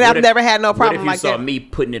abusive. And I've never had no problem like that. What if you saw me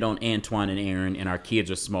putting it on Antoine and Aaron, and our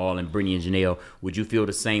kids are small, and Brittany and Janelle? Would you feel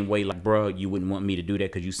the same way? Like, bro, you wouldn't want me to do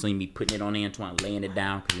that because you seen me putting it on Antoine, laying it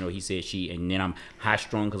down because you know he said and then I'm high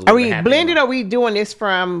strung because. Are we blended or are we doing this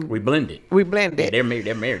from? We blended. We blended. Yeah,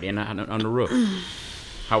 they're married. They're not on the roof.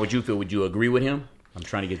 How would you feel? Would you agree with him? I'm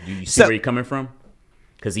trying to get. Do you see where he's coming from?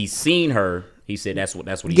 Because he's seen her. He said that's what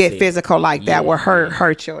he get said. Physical like that with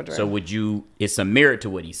her children. So would you? It's a merit to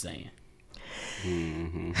what he's saying.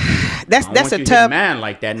 That's a tough man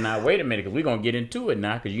like that. Now wait a minute, because we're gonna get into it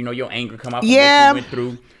now, because you know your anger come out from what you went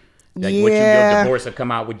through. Like what your divorce will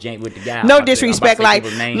come out with the guy. No disrespect, like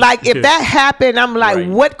if that happened, I'm like,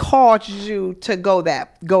 what caused you to go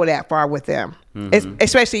that far with them?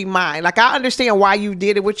 Especially mine. Like I understand why you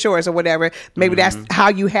did it with yours or whatever. Maybe that's how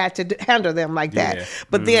you had to handle them like that.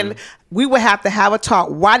 But then we would have to have a talk.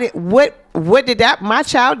 What did my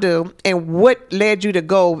child do, and what led you to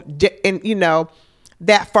go and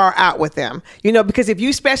that far out with them? Because if you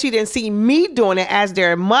especially didn't see me doing it as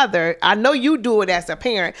their mother, I know you do it as a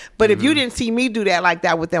parent, but if you didn't see me do that like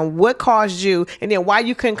that with them, what caused you, and then why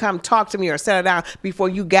you couldn't come talk to me or settle down before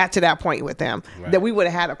you got to that point with them? That we would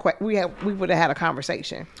have had a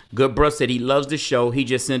conversation. Good bro said he loves the show. He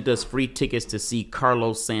just sent us free tickets to see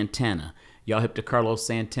Carlos Santana. Y'all hip to Carlos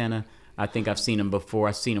Santana? I think I've seen him before.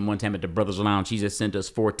 I've seen him one time at the Brothers Lounge. He just sent us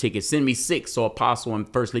 4 tickets. Send me 6 so Apostle and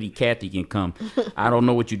First Lady Kathy can come. I don't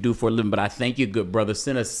know what you do for a living, but I thank you, good brother.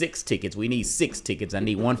 Send us 6 tickets. We need 6 tickets. I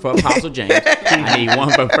need 1 for Apostle James. I need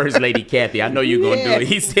 1 for First Lady Kathy. I know you're going to do it.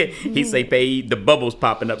 He say pay the bubbles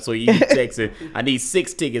popping up, so he texted. I need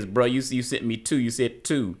 6 tickets, bro. You sent me 2. You said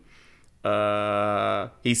 2.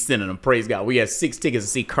 He's sending them. Praise God. We have 6 tickets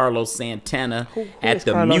to see Carlos Santana at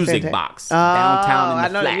the Music Box downtown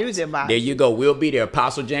in the Flats. The Music Box. There you go. We'll be there.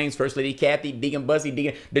 Apostle James, First Lady Kathy, Deacon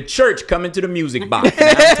Bussy, the church coming to the Music Box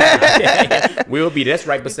downtown. We'll be there. That's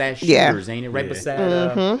right beside Shooters, ain't it? Right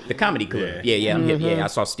beside the Comedy Club. Yeah. I'm hip. I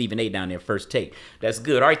saw Stephen A. down there first take. That's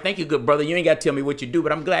good. All right, thank you, good brother. You ain't got to tell me what you do,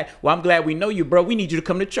 but I'm glad. Well, I'm glad we know you, bro. We need you to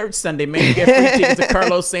come to church Sunday, man. You get free tickets to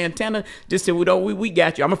Carlos Santana. Just say we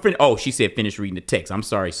got you. I'm a friend. Oh, she said finish reading the text. I'm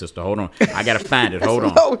sorry, sister. Hold on. I gotta find it. Hold on.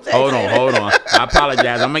 Hold on. I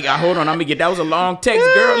apologize. Hold on. I'm gonna get. That was a long text,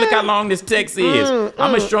 girl. Look how long this text is.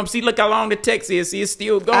 I'm gonna show. See, look how long the text is. See, it's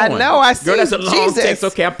still going. I know. I see. Girl, that's a long text.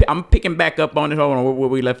 Okay, I'm picking back up on it. Hold on. Where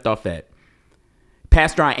we left off at.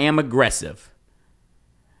 Pastor, I am aggressive.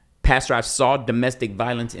 Pastor, I saw domestic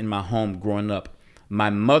violence in my home growing up. My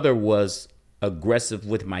mother was aggressive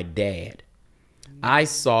with my dad. I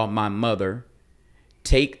saw my mother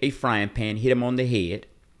take a frying pan, hit him on the head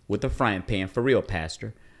with a frying pan, for real,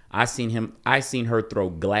 Pastor. I seen her throw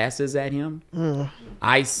glasses at him.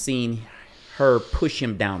 I seen her push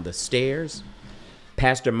him down the stairs.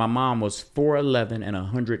 Pastor, my mom was 4'11" and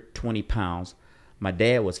 120 pounds. My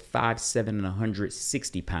dad was 5'7" and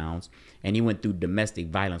 160 pounds, and he went through domestic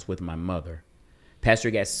violence with my mother. Pastor,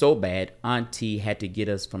 it got so bad, Auntie had to get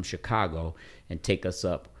us from Chicago and take us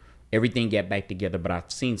up. Everything got back together, but I've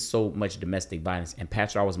seen so much domestic violence. And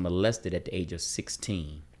Pastor, I was molested at the age of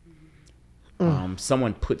 16.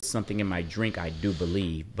 Someone put something in my drink, I do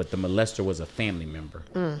believe, but the molester was a family member.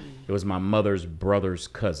 It was my mother's brother's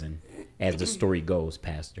cousin, as the story goes,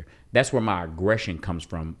 Pastor. That's where my aggression comes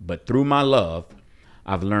from. But through my love,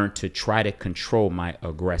 I've learned to try to control my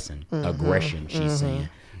aggression, she's saying.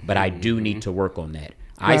 but I do need to work on that.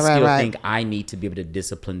 I still think I need to be able to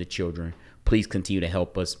discipline the children. Please continue to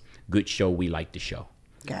help us. Good show. We like the show.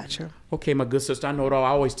 Gotcha. Okay, my good sister, I know it all. I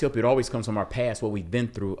always tell people it always comes from our past, what we've been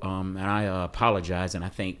through, and I apologize, and I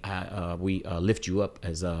think we lift you up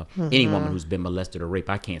as any woman who's been molested or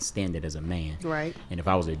raped. I can't stand it as a man. Right. And if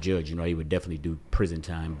I was a judge, you know, he would definitely do prison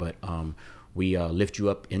time, but we lift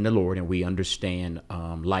you up in the Lord, and we understand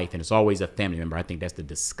life, and it's always a family member. I think that's the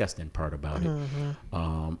disgusting part about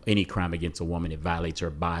it. Any crime against a woman, it violates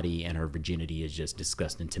her body and her virginity, is just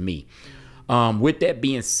disgusting to me. With that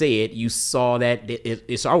being said, you saw that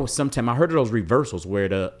it's always sometimes I heard of those reversals where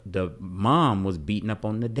the mom was beating up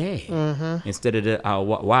on the dad instead of the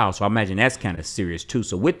wow. So I imagine that's kind of serious too.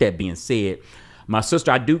 So with that being said, my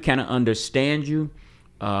sister, I do kind of understand you.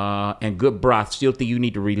 And good bro, I still think you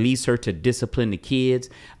need to release her to discipline the kids.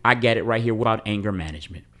 I got it right here. What about anger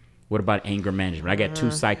management? What about anger management? I got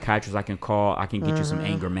 2 psychiatrists I can call. I can get you some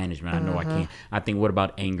anger management. I know I can. I think, what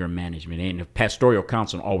about anger management? And the pastoral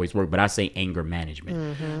counseling always work, but I say anger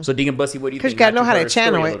management. So Deacon Bussy, what do you think? Because you got to know how to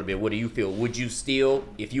channel it. A little bit. What do you feel? Would you still,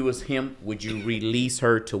 if you was him, would you release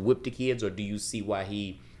her to whip the kids, or do you see why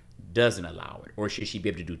he doesn't allow it? Or should she be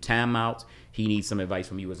able to do timeouts? He needs some advice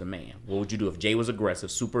from you as a man. What would you do if Jay was aggressive,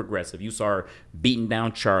 super aggressive? You saw her beating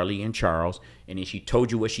down Charlie and Charles, and then she told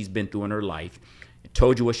you what she's been through in her life,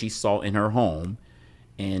 told you what she saw in her home,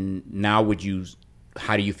 and now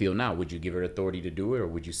how do you feel now? Would you give her authority to do it, or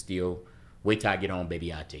would you still wait till I get home,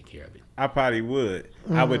 baby, I'll take care of it? I probably would.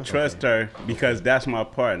 I would trust her because that's my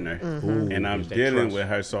partner, and I'm dealing with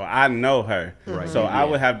her, so I know her. So I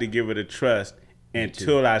would have to give her the trust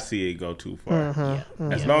until I see it go too far.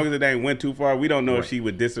 As long as it ain't went too far, we don't know if she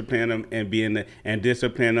would discipline them and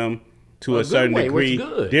discipline them to a certain degree,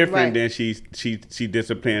 different than she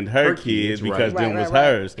disciplined her kids because them was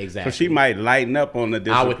hers. Exactly. So she might lighten up on the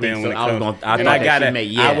discipline when it comes. I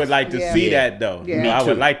would like to see that though. I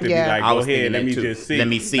would like to be like, go ahead, let me just see. Let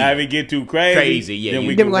me see. Now if it get too crazy, then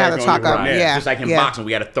we can have to talk about it. Just like in boxing,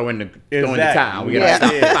 we got to throw in the towel. We got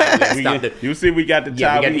to stop the. You see, we got the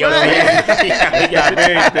towel. We got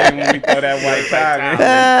everything when we throw that white towel.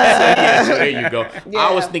 So there you go.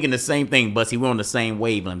 I was thinking the same thing, Bussy. We're on the same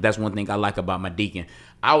wavelength. That's one thing I like about my deacon.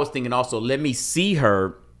 I was thinking also, let me see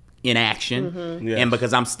her in action, and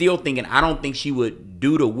because I'm still thinking, I don't think she would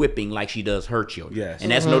do the whipping like she does her children.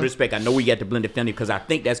 And that's no disrespect. I know we got the blended family because I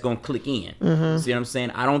think that's gonna click in. See what I'm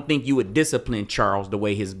saying? I don't think you would discipline Charles the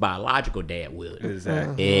way his biological dad would.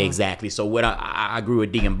 Exactly. So what I agree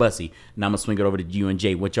with Deacon Bussy. Now I'm gonna swing it over to you and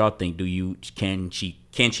Jay. What y'all think? Can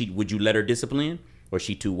she? Would you let her discipline, or is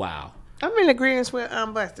she too wild? I'm in agreement with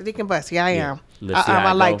Deacon Bussy. I am.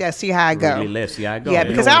 I like that. See how I go. Really, let's see how I go. Yeah,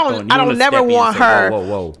 because I don't never want her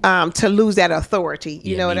to lose that authority.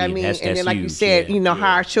 You know what I mean? And then, like you said, you know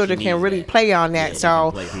how our children can really play on that. So,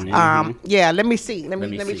 let me see. Let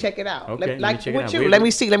me check it out. Like with you, let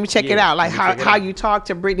me see. Let me check it out. Like how you talk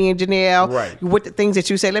to Brittany and Janelle with the things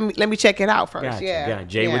that you say. Let me check it out first. Yeah.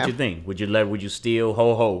 Jay, what you think? Would you still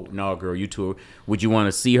no, girl, you two? Would you want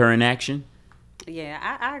to see her in action?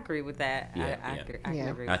 Yeah, I agree with that. I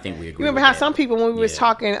agree. I think we agree. Remember how some people, when we was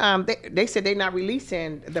talking, they said they're not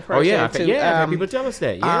releasing the person to people tell us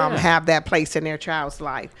that. Have that place in their child's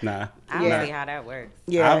life. I don't see how that works.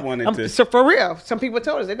 Yeah, I wanted to. So for real, some people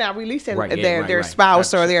told us they're not releasing their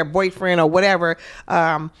spouse or their boyfriend or whatever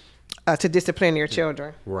to discipline their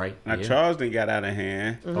children. Right. Now Charles done got out of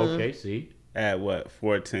hand. Okay. See. At what,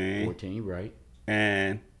 14? 14, right.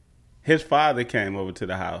 And his father came over to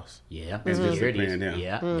the house. Yeah, that's good.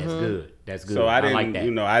 Yeah, that's good. That's good. So I didn't, like that.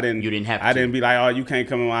 You didn't be like, oh, you can't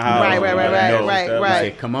come in my house.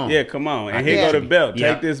 Right. Come on. Yeah, come on. And here go the belt.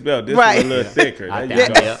 Take this belt. This is a little thicker.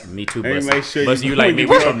 Me too, Bussy. Make sure you like me.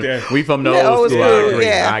 We from the old school.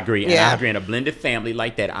 I agree. And I agree. In a blended family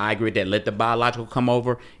like that, I agree that let the biological come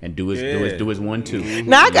over and do his 1, 2.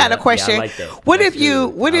 Now I got a question. What if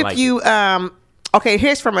you okay,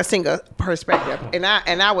 here's from a single perspective, and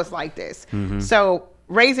I was like this. So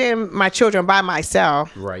raising my children by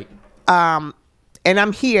myself, right? And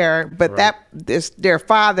I'm here, but their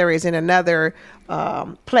father is in another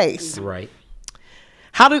place, right?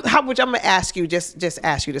 How would I'm gonna ask you just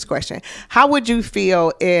ask you this question? How would you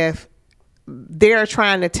feel if they're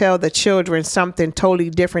trying to tell the children something totally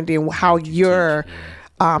different than how you're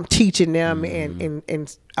teaching them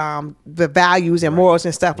and the values and morals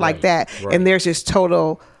and stuff like that, and there's just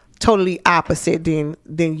totally opposite than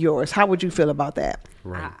yours? How would you feel about that?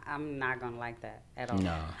 I'm not gonna like that at all.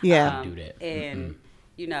 No, yeah, do that. And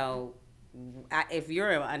you know, if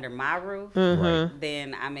you're under my roof,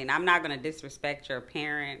 then I mean, I'm not going to disrespect your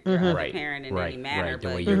parent, your other parent in any manner,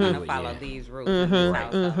 but you're going to follow these rules in this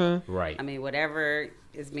household. Right. I mean, whatever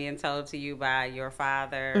is being told to you by your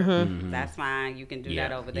father, that's fine. You can do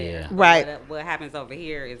that over there. Right. What happens over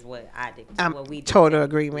here is what I did. What we did. Total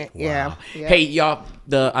agreement. Wow. Yeah. Hey, y'all.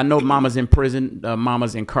 I know Mama's in prison.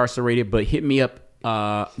 Mama's incarcerated, but hit me up.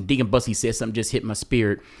 Deacon Bussy said something just hit my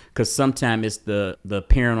spirit, because sometimes it's the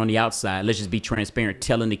parent on the outside, let's just be transparent,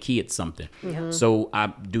 telling the kid something. So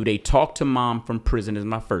do they talk to mom from prison is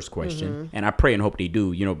my first question. And I pray and hope they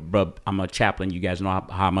do. You know, bro, I'm a chaplain. You guys know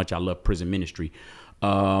how much I love prison ministry.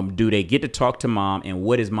 Do they get to talk to mom, and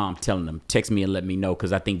what is mom telling them? Text me and let me know,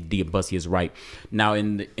 because I think Deacon Bussy is right. Now,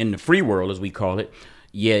 in the free world, as we call it,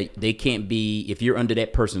 they can't be, if you're under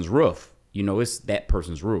that person's roof, you know, it's that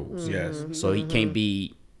person's rules. Yes. So he can't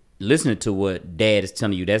be listening to what dad is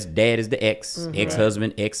telling you. Dad is the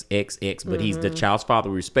ex-husband, ex. But he's the child's father.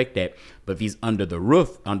 We respect that. But if he's under the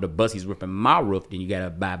roof, under Bussy's roof and my roof, then you got to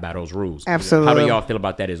abide by those rules. Absolutely. How do y'all feel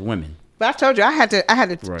about that as women? But I told you I had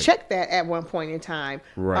to check that at one point in time,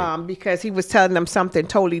 because he was telling them something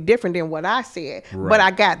totally different than what I said. But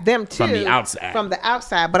I got them too from the outside. From the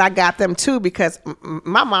outside, but I got them too because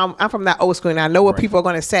my mom. I'm from that old school, and I know what people are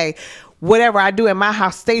going to say. Whatever I do in my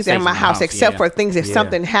house stays in my house, except for things if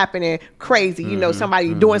something happening crazy, you know,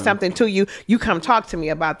 somebody doing something to you, you come talk to me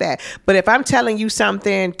about that. But if I'm telling you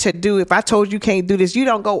something to do, if I told you can't do this, you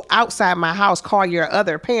don't go outside my house, call your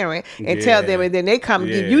other parent and tell them, and then they come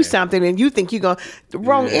give you something and you think you're going the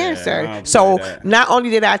wrong answer. So not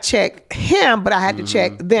only did I check him, but I had to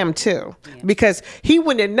check them too, because he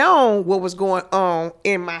wouldn't have known what was going on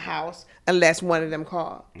in my house unless one of them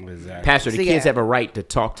called. Exactly. Pastor, the kids have a right to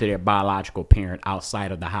talk to their biological parent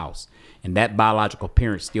outside of the house. And that biological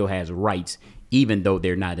parent still has rights, even though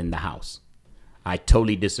they're not in the house. I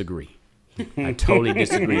totally disagree. I totally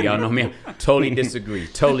disagree. Y'all know me. I totally disagree.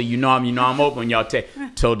 Totally. You know I'm open. Y'all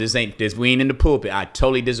told this ain't this. We ain't in the pulpit. I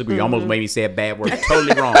totally disagree. Almost made me say a bad word.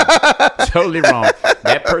 Totally wrong. Totally wrong.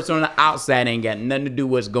 That person on the outside ain't got nothing to do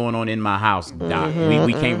with what's going on in my house, Doc.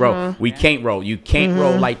 We can't roll. We can't roll. You can't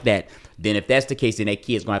roll like that. Then if that's the case, then that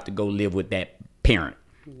kid's gonna have to go live with that parent.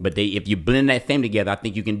 But if you blend that family together, I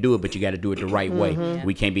think you can do it, but you got to do it the right way.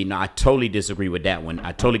 We can't be. No, I totally disagree with that one.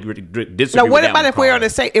 I totally disagree. Now, what about if we're on the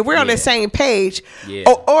same? If we're on the same page,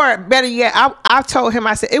 or better yet, I told him.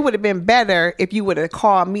 I said it would have been better if you would have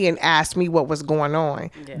called me and asked me what was going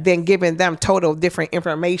on, than giving them total different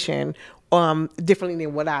information. Differently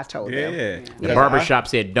than what I told them. The barbershop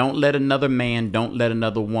said, don't let another man, don't let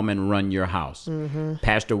another woman run your house.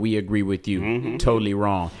 Pastor, we agree with you. Totally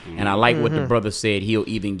wrong. And I like what the brother said. He'll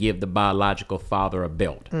even give the biological father a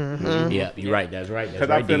belt. Yeah, you're right. That's right. That's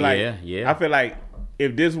right. I feel like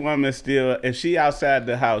if this woman still, if she outside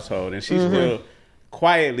the household and she still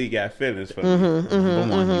quietly got feelings for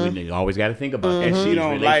me. You always got to think about that. And she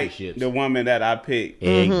don't like the woman that I picked.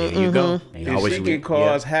 There you go. And she can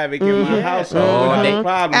cause havoc in my household.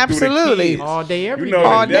 Absolutely. All day, every day.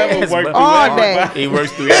 All day. All day. He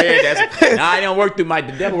works through everybody. I don't work through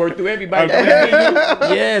the devil works through everybody.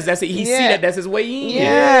 Yes, that's it. He see that. That's his way in.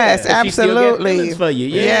 Yes, absolutely. For you.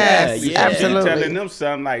 Yes, absolutely. Telling them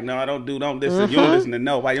something like, no, don't listen. You don't listen to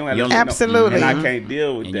nobody. You don't have to absolutely. And I can't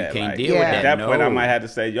deal with that. You can't deal with that. At that point, I might have to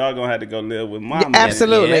say, y'all gonna have to go live with mom.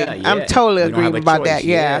 Absolutely. I'm totally agreeing about that.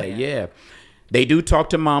 Yeah. They do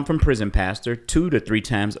talk to mom from prison, Pastor, 2 to 3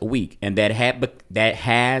 times a week. And that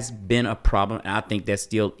has been a problem. And I think that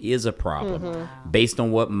still is a problem based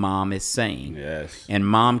on what mom is saying. Yes. And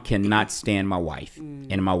mom cannot stand my wife.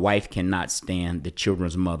 And my wife cannot stand the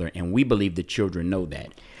children's mother. And we believe the children know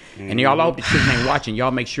that. And y'all, I hope the children ain't watching.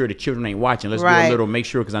 Y'all make sure the children ain't watching. Let's do a little, make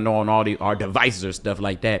sure, because I know on all our devices or stuff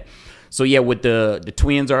like that. So yeah, with the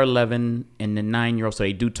twins are 11 and the 9-year-old, so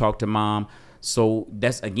they do talk to mom. So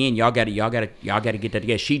that's, again, y'all gotta get that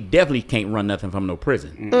together. She definitely can't run nothing from no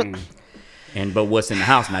prison. But what's in the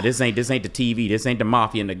house now? This ain't the TV. This ain't the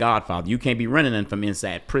mafia and the Godfather. You can't be running them from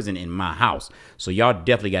inside prison in my house. So y'all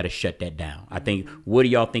definitely got to shut that down. I think. What do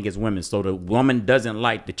y'all think as women? So the woman doesn't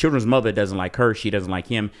like the children's mother, doesn't like her. She doesn't like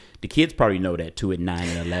him. The kids probably know that too at 9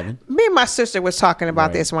 and 11. Me and my sister was talking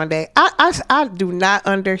about this one day. I do not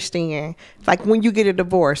understand. Like when you get a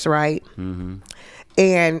divorce, right?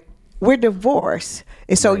 And we're divorced.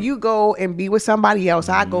 And so you go and be with somebody else.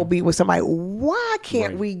 I go be with somebody. Why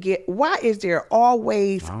can't we get, why is there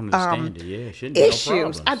always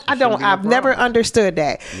issues? I've never understood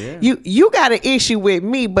that. You got an issue with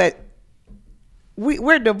me, but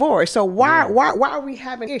we're divorced. So why are we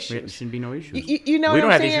having issues? There shouldn't be no issues. You know we what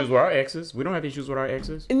don't I'm have saying? issues with our exes. We don't have issues with our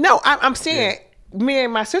exes. No, I'm saying me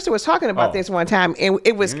and my sister was talking about this one time, and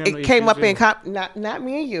it came up in not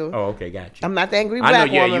me and you. Oh, okay, got you. I'm not the angry black woman.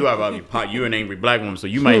 I know, you an angry black woman, so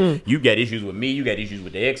you might you got issues with me. You got issues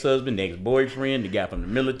with the ex-husband, the ex-boyfriend, the guy from the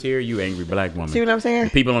military. You angry black woman. See what I'm saying? The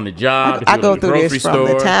people on the job. I go through this from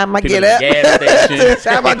the time I get up to the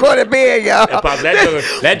time I go to bed, y'all.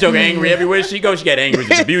 That joke angry everywhere she goes. She got angry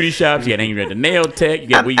at the beauty shop. She got angry at the nail tech.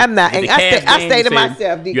 I'm not angry. I stay to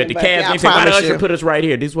myself. You at the cast game. Why don't you put us right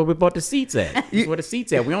here? This is where we bought the seats at. This is where the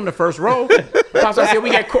seats at. We on the first row. Pastor said we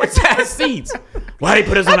got courtside seats. Why they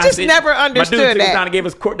put us on our seats? I just never understood that. My dude that. To give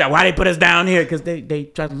us court. Why they put us down here? Because they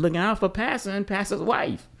try to looking out for Pastor's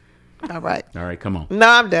wife. All right, come on. No,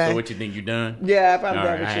 I'm done. So what you think you done? Yeah, I'm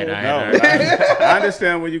done with you. I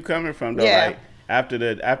understand where you're coming from, though. Yeah. Like after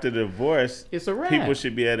the divorce, it's a wrap. People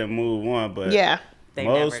should be able to move on, but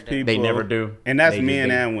most people, they never do, and that's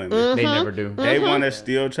men and women. They never do. They want to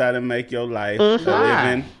still try to make your life a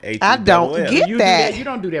living. I don't get that. You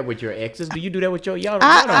don't do that with your exes. Do you do that with your y'all?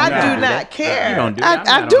 I do not care. You don't do that.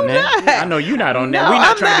 I do not. I know you're not on that. No, We're not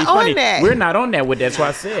I'm trying to be not funny. on that. We're not on that with. That's why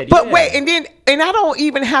I said. But wait, and I don't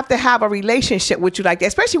even have to have a relationship with you like that.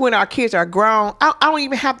 Especially when our kids are grown. I don't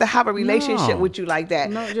even have to have a relationship with you like that.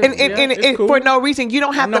 No, and cool. For no reason, you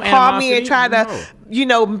don't have to call me and try to,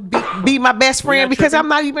 be my best friend because I'm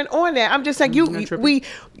not even on that. I'm just like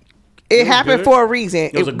it happened for a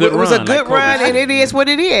reason. It was a good run, and it is what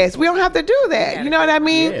it is. We don't have to do that. You know what I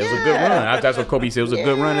mean? Yeah, it was a good run. That's what Kobe said. It was a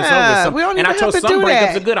good run. And we don't even I told have to some do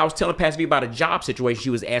breakups that. are good. I was telling Pastor B about a job situation she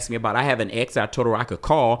was asking me about. I have an ex. I told her I could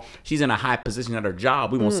call. She's in a high position at her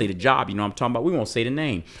job. We won't say the job. You know what I'm talking about? We won't say the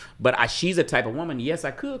name. But she's a type of woman. Yes,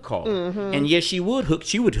 I could call her. And yes, she would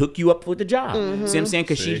hook you up with the job. See what I'm saying?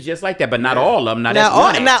 Because she's just like that. But not all of them. Not all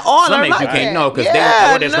of them. Some you can't know because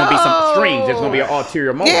there's going to be some strings. There's going to be an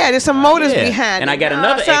ulterior motive. Yeah, there's some motives behind. And I got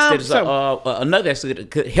another ex that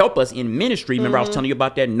could help us in ministry. Remember, I was telling you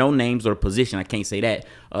about that. No names or position. I can't say that.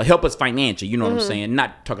 Help us financially. You know what I'm saying?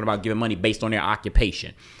 Not talking about giving money based on their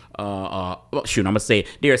occupation. I'm gonna say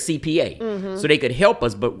they're a CPA, so they could help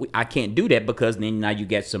us, but I can't do that because then now you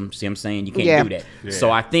get some. See, what I'm saying you can't do that. Yeah.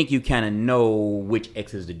 So I think you kind of know which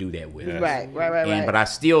exes to do that with. Right. But I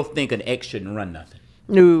still think an ex shouldn't run nothing.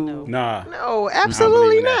 No,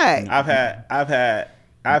 absolutely not.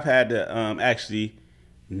 I've had to actually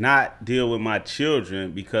not deal with my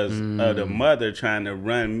children because of the mother trying to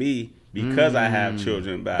run me because I have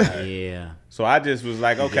children by her. Yeah. So I just was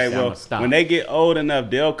like, okay, well, when they get old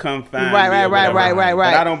enough, they'll come find me. Right.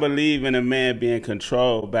 But I don't believe in a man being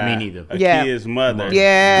controlled by a kid's mother due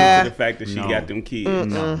to the fact that she got them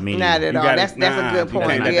kids. No, not at all. That's a good point. You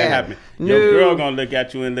can't let that happen. Your girl gonna look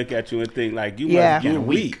at you and think like you're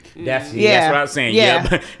weak. That's what I'm saying.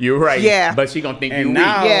 Yeah, you're right. Yeah, but she gonna think you're weak.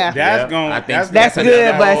 That's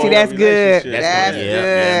good, Bussy. That's good.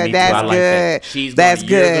 That's good.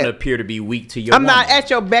 You're gonna appear to be weak to your. I'm not at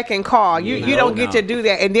your beck and call. You don't get to do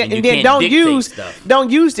that, and then don't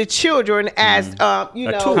use the children as a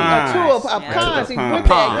tool of currency.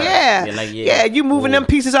 Yeah, you moving them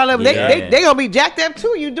pieces all over. They gonna be jacked up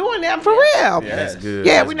too. You doing that for real? That's good.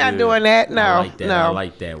 Yeah, we're not doing that. No, I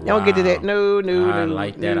like that. Wow. Don't get to that. No. I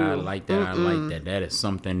like that. That is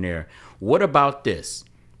something there. What about this?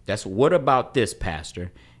 What about this,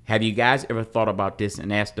 Pastor? Have you guys ever thought about this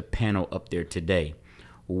and asked the panel up there today?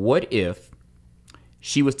 What if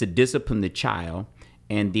she was to discipline the child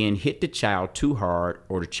and then hit the child too hard,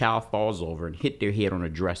 or the child falls over and hit their head on a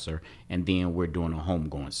dresser, and then we're doing a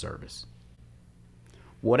homegoing service?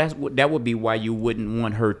 Well, that would be why you wouldn't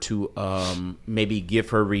want her to maybe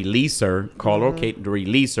give her, release her, call her, okay, to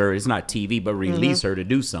release her. It's not TV, but release her to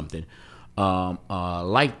do something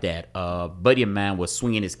like that. A buddy of mine was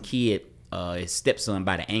swinging his kid, his stepson,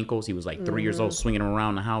 by the ankles. He was like 3 years old, swinging him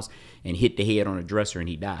around the house and hit the head on a dresser, and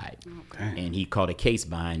he died. Okay. And he caught a case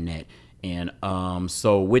behind that. And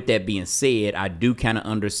so with that being said, I do kind of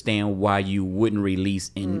understand why you wouldn't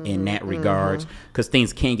release in that regards, because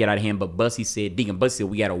things can get out of hand. But Deacon Bussy said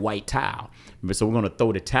we got a white towel, so we're going to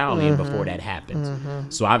throw the towel in before that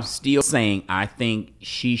happens. So I'm still saying I think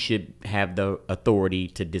she should have the authority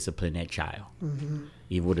to discipline that child,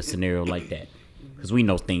 even with a scenario like that. Because we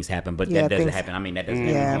know things happen, but that doesn't happen. I mean, that doesn't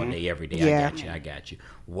happen all day, every day. I got you.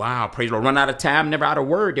 Wow, praise the Lord. Run out of time, never out of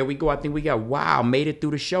word. There we go. I think we made it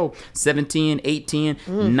through the show. 17, 18,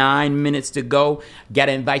 9 minutes to go. Got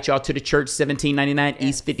to invite y'all to the church, 1799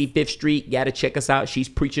 East 55th Street. Got to check us out. She's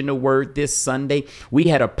preaching the word this Sunday. We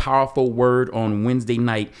had a powerful word on Wednesday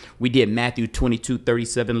night. We did Matthew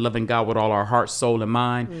 22:37, loving God with all our heart, soul, and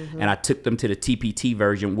mind. And I took them to the TPT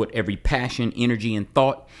version with every passion, energy, and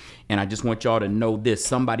thought. and I just want y'all to know this.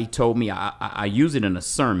 Somebody told me, I use it in a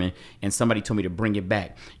sermon, and somebody told me to bring it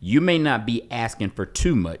back. You may not be asking for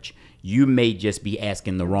too much. You may just be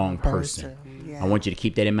asking the wrong person. Yeah. I want you to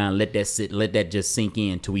keep that in mind. Let that sit. Let that just sink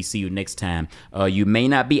in until we see you next time. You may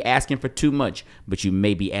not be asking for too much, but you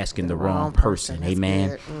may be asking the wrong person.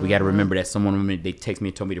 Amen. We got to remember that. Someone, they text me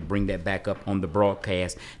and told me to bring that back up on the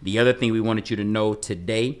broadcast. The other thing we wanted you to know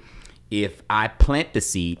today, if I plant the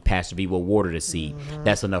seed, Pastor V will water the seed.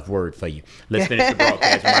 That's enough word for you. Let's finish the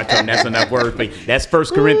broadcast. My turn. That's enough word for you. That's 1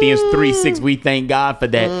 Corinthians 3:6. We thank God for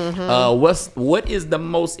that. What is the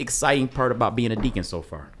most exciting part about being a deacon so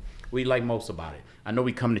far? What do you like most about it? I know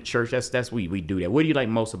we come to church. We do that. What do you like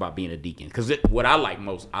most about being a deacon? Because what I like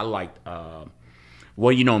most, I like.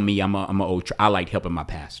 Well, you know me. I like helping my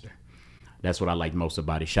pastor. That's what I like most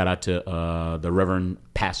about it. Shout out to the Reverend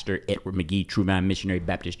Pastor Edward McGee, True Vine Missionary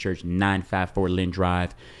Baptist Church, 954 Lynn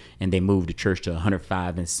Drive. And they moved the church to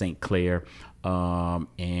 105 in St. Clair.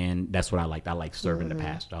 And that's what I liked. I like serving the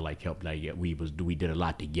pastor. I like help. Like we did a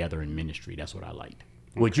lot together in ministry. That's what I liked.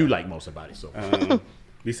 What you like most about it? So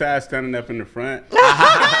besides standing up in the front. That's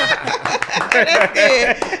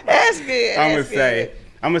good.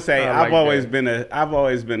 I'm gonna say I've always been a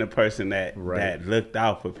person that looked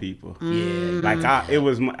out for people. Yeah, like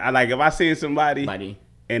if I seen somebody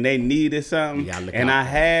and they needed something and I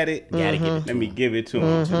had it, let me give it to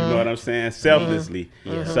them. You know what I'm saying? Selflessly.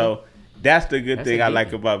 So that's the good thing I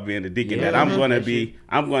like about being a deacon. That I'm gonna be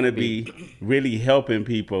really helping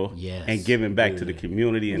people and giving back to the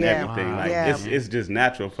community and everything. Like it's just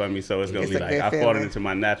natural for me. So it's gonna be like I fall into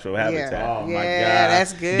my natural habitat. Oh my God,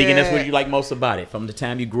 that's good. Deacon, that's what you like most about it. From the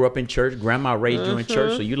time you grew up in church, Grandma raised you in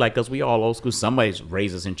church, so you like us. We all old school. Somebody's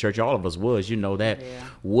raised us in church. All of us was. You know that. Yeah.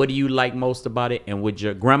 What do you like most about it? And would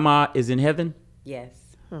your grandma is in heaven? Yes.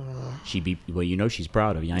 Well, you know she's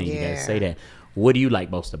proud of you. I ain't even gotta say that. What do you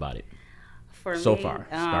like most about it? For so me, far,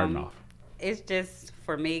 starting off, it's just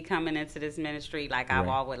for me coming into this ministry. Like I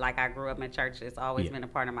grew up in church. It's always been a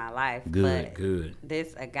part of my life. Good.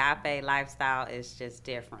 This agape lifestyle is just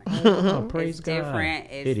different. Praise God. Different.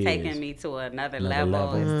 It's taking me to another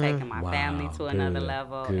level. It's taking my family to another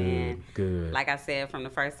level. And like I said, from the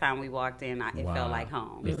first time we walked in, it felt like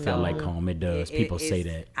home. It felt like home. It does. People say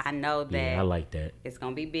that. I know that. Yeah, I like that. It's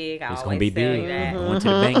gonna be big. It's gonna be big. Going to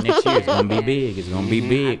the bank next year. It's gonna be big. It's gonna be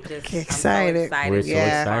big. Excited. We're so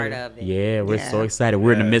excited. Part of it. Yeah, we're so excited.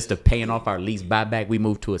 We're in the midst of paying off our lease buyback. We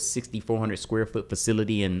moved to a 6,400 square foot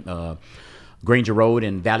facility in Granger Road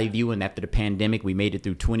in Valley View, and after the pandemic, we made it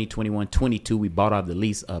through 2021-22. We bought off the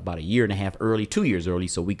lease about a year and a half early, 2 years early,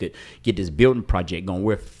 so we could get this building project going.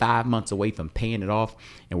 We're 5 months away from paying it off,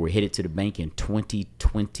 and we're headed to the bank in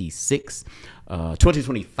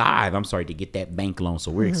 2025, I'm sorry, to get that bank loan. So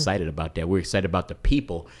we're excited about that. We're excited about the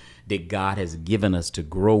people that God has given us to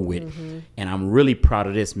grow with. And I'm really proud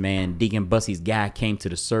of this, man. Deacon Bussey's guy came to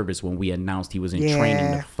the service when we announced he was in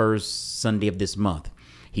training the first Sunday of this month.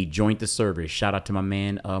 He joined the service. Shout out to my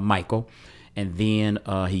man, Michael. And then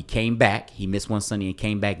he came back. He missed one Sunday and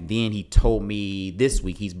came back. Then he told me this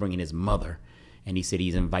week he's bringing his mother. And he said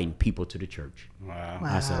he's inviting people to the church. Wow.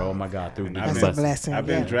 I said, oh, my God. That's a blessing. I've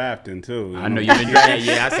been drafting, too. I know you've been drafting.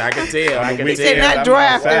 Yeah, I can tell. I can tell. Not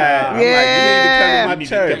drafting. I'm like, you need to come to my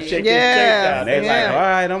church. Check this church out. They're like, all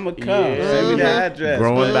right, I'm going to come. Send me the address.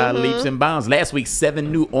 Growing by leaps and bounds. Last week,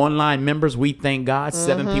 7 new online members. We thank God.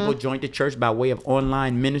 7 people joined the church by way of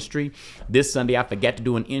online ministry. This Sunday, I forgot to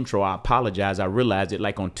do an intro. I apologize. I realized it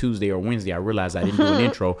like on Tuesday or Wednesday. I realized I didn't do an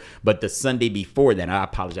intro. But the Sunday before that, I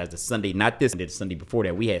apologize. The Sunday, not this Sunday, the Sunday before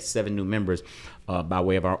that, we had 7 new members by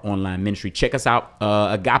way of our online ministry. Check us out.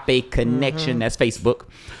 Agape Connection. That's Facebook.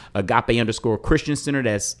 Agape_Christian Center.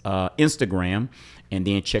 That's Instagram. And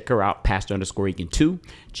then check her out, Pastor_Aiken 2.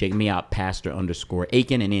 Check me out,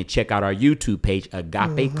 Pastor_Aiken. And then check out our YouTube page,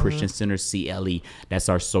 Agape Christian Center CLE. That's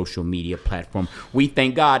our social media platform. We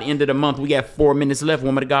thank God. End of the month. We got 4 minutes left.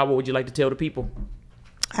 Woman of God, what would you like to tell the people?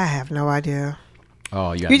 I have no idea.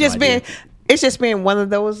 Oh, you just been. It's just been one of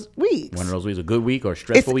those weeks. One of those weeks, a good week or a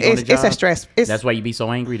stressful week on the job? It's a stress. That's why you be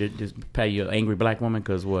so angry to just pay your angry black woman,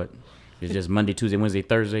 because what? It's just Monday, Tuesday, Wednesday,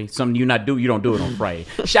 Thursday. Something you don't do it on Friday.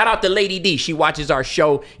 Shout out to Lady D. She watches our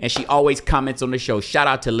show, and she always comments on the show. Shout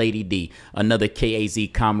out to Lady D, another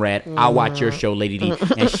KAZ comrade. I watch your show, Lady D.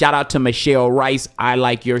 And shout out to Michelle Rice. I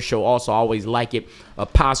like your show also. Always like it.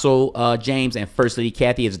 Apostle James and First Lady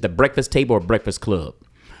Kathy. Is it the Breakfast Table or Breakfast Club?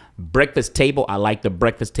 Breakfast Table. I like the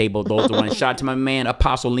Breakfast Table. Those are the ones. Shout out to my man,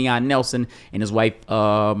 Apostle Leon Nelson, and his wife,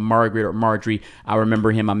 Margaret or Marjorie. I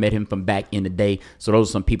remember him. I met him from back in the day. So those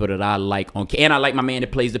are some people that I like. And I like my man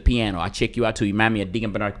that plays the piano. I check you out too. You remind me of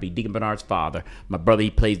Deacon Bernard, to be Deacon Bernard's father. My brother,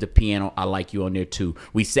 he plays the piano. I like you on there too.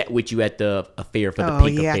 We sat with you at the affair for the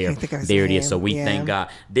Pink Affair. I can't think of there it is. So we thank God.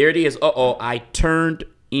 There it is. I turned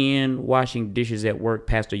in washing dishes at work.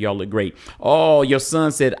 Pastor, y'all look great. Oh, your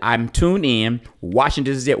son said, I'm tuned in washing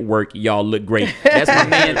dishes at work. Y'all look great. That's my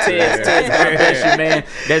man, Tez. Tez, God bless you, man.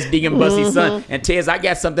 That's Deacon Bussy's son. And Tez, I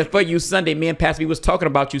got something for you Sunday. Me and Pastor, we was talking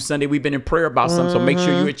about you Sunday. We've been in prayer about something. So make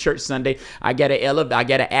sure you're at church Sunday. I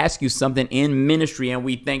gotta ask you something in ministry. And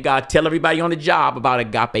we thank God. Tell everybody on the job about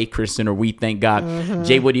Agape Christian Center. We thank God.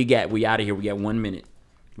 Jay, what do you got? We out of here. We got 1 minute.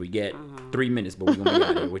 We got 3 minutes, but we're gonna be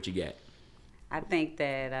out of here. What you got? I think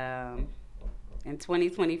that in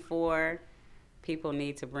 2024, people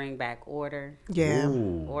need to bring back order. Yeah.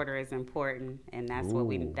 Ooh. Order is important, and that's what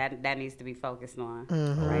that needs to be focused on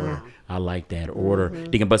right now. I like that. Order.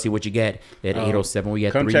 Deacon Bussy, what you got? At 8:07, we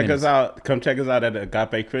got 3 minutes. Come check us out at the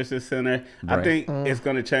Agape Christian Center. Right. I think it's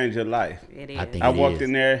going to change your life. It is. I walked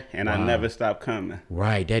in there, and I never stopped coming.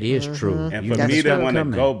 Right, that is true. And for me to want to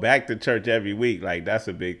go back to church every week, like, that's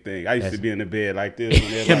a big thing. I used to be in the bed like this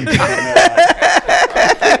when they're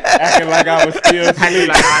acting like I was still playing it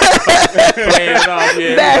off.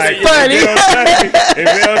 Yeah. That's funny. If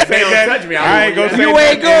they don't say that, touch me, I ain't gonna say you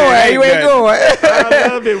ain't going. You ain't going. I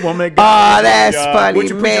love it, woman. Oh, that's funny, what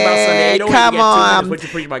you preach about Sunday? Come on. What you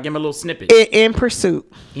preach about? Give me a little snippet. In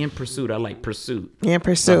pursuit. In pursuit. I like pursuit. In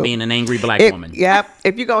pursuit. Of being an angry black woman. Yep.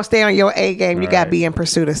 If you're going to stay on your A game, you got to be in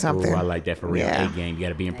pursuit of something. Ooh, I like that for real. A game. You got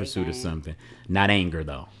to be in pursuit of something. Not anger,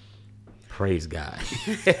 though. Praise God.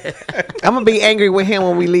 I'm going to be angry with him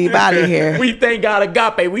when we leave out of here. We thank God.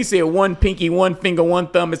 Agape. We said one pinky, one finger, one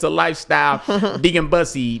thumb. It's a lifestyle. Deacon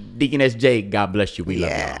Bussy, Deacon SJ, God bless you. We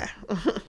love y'all.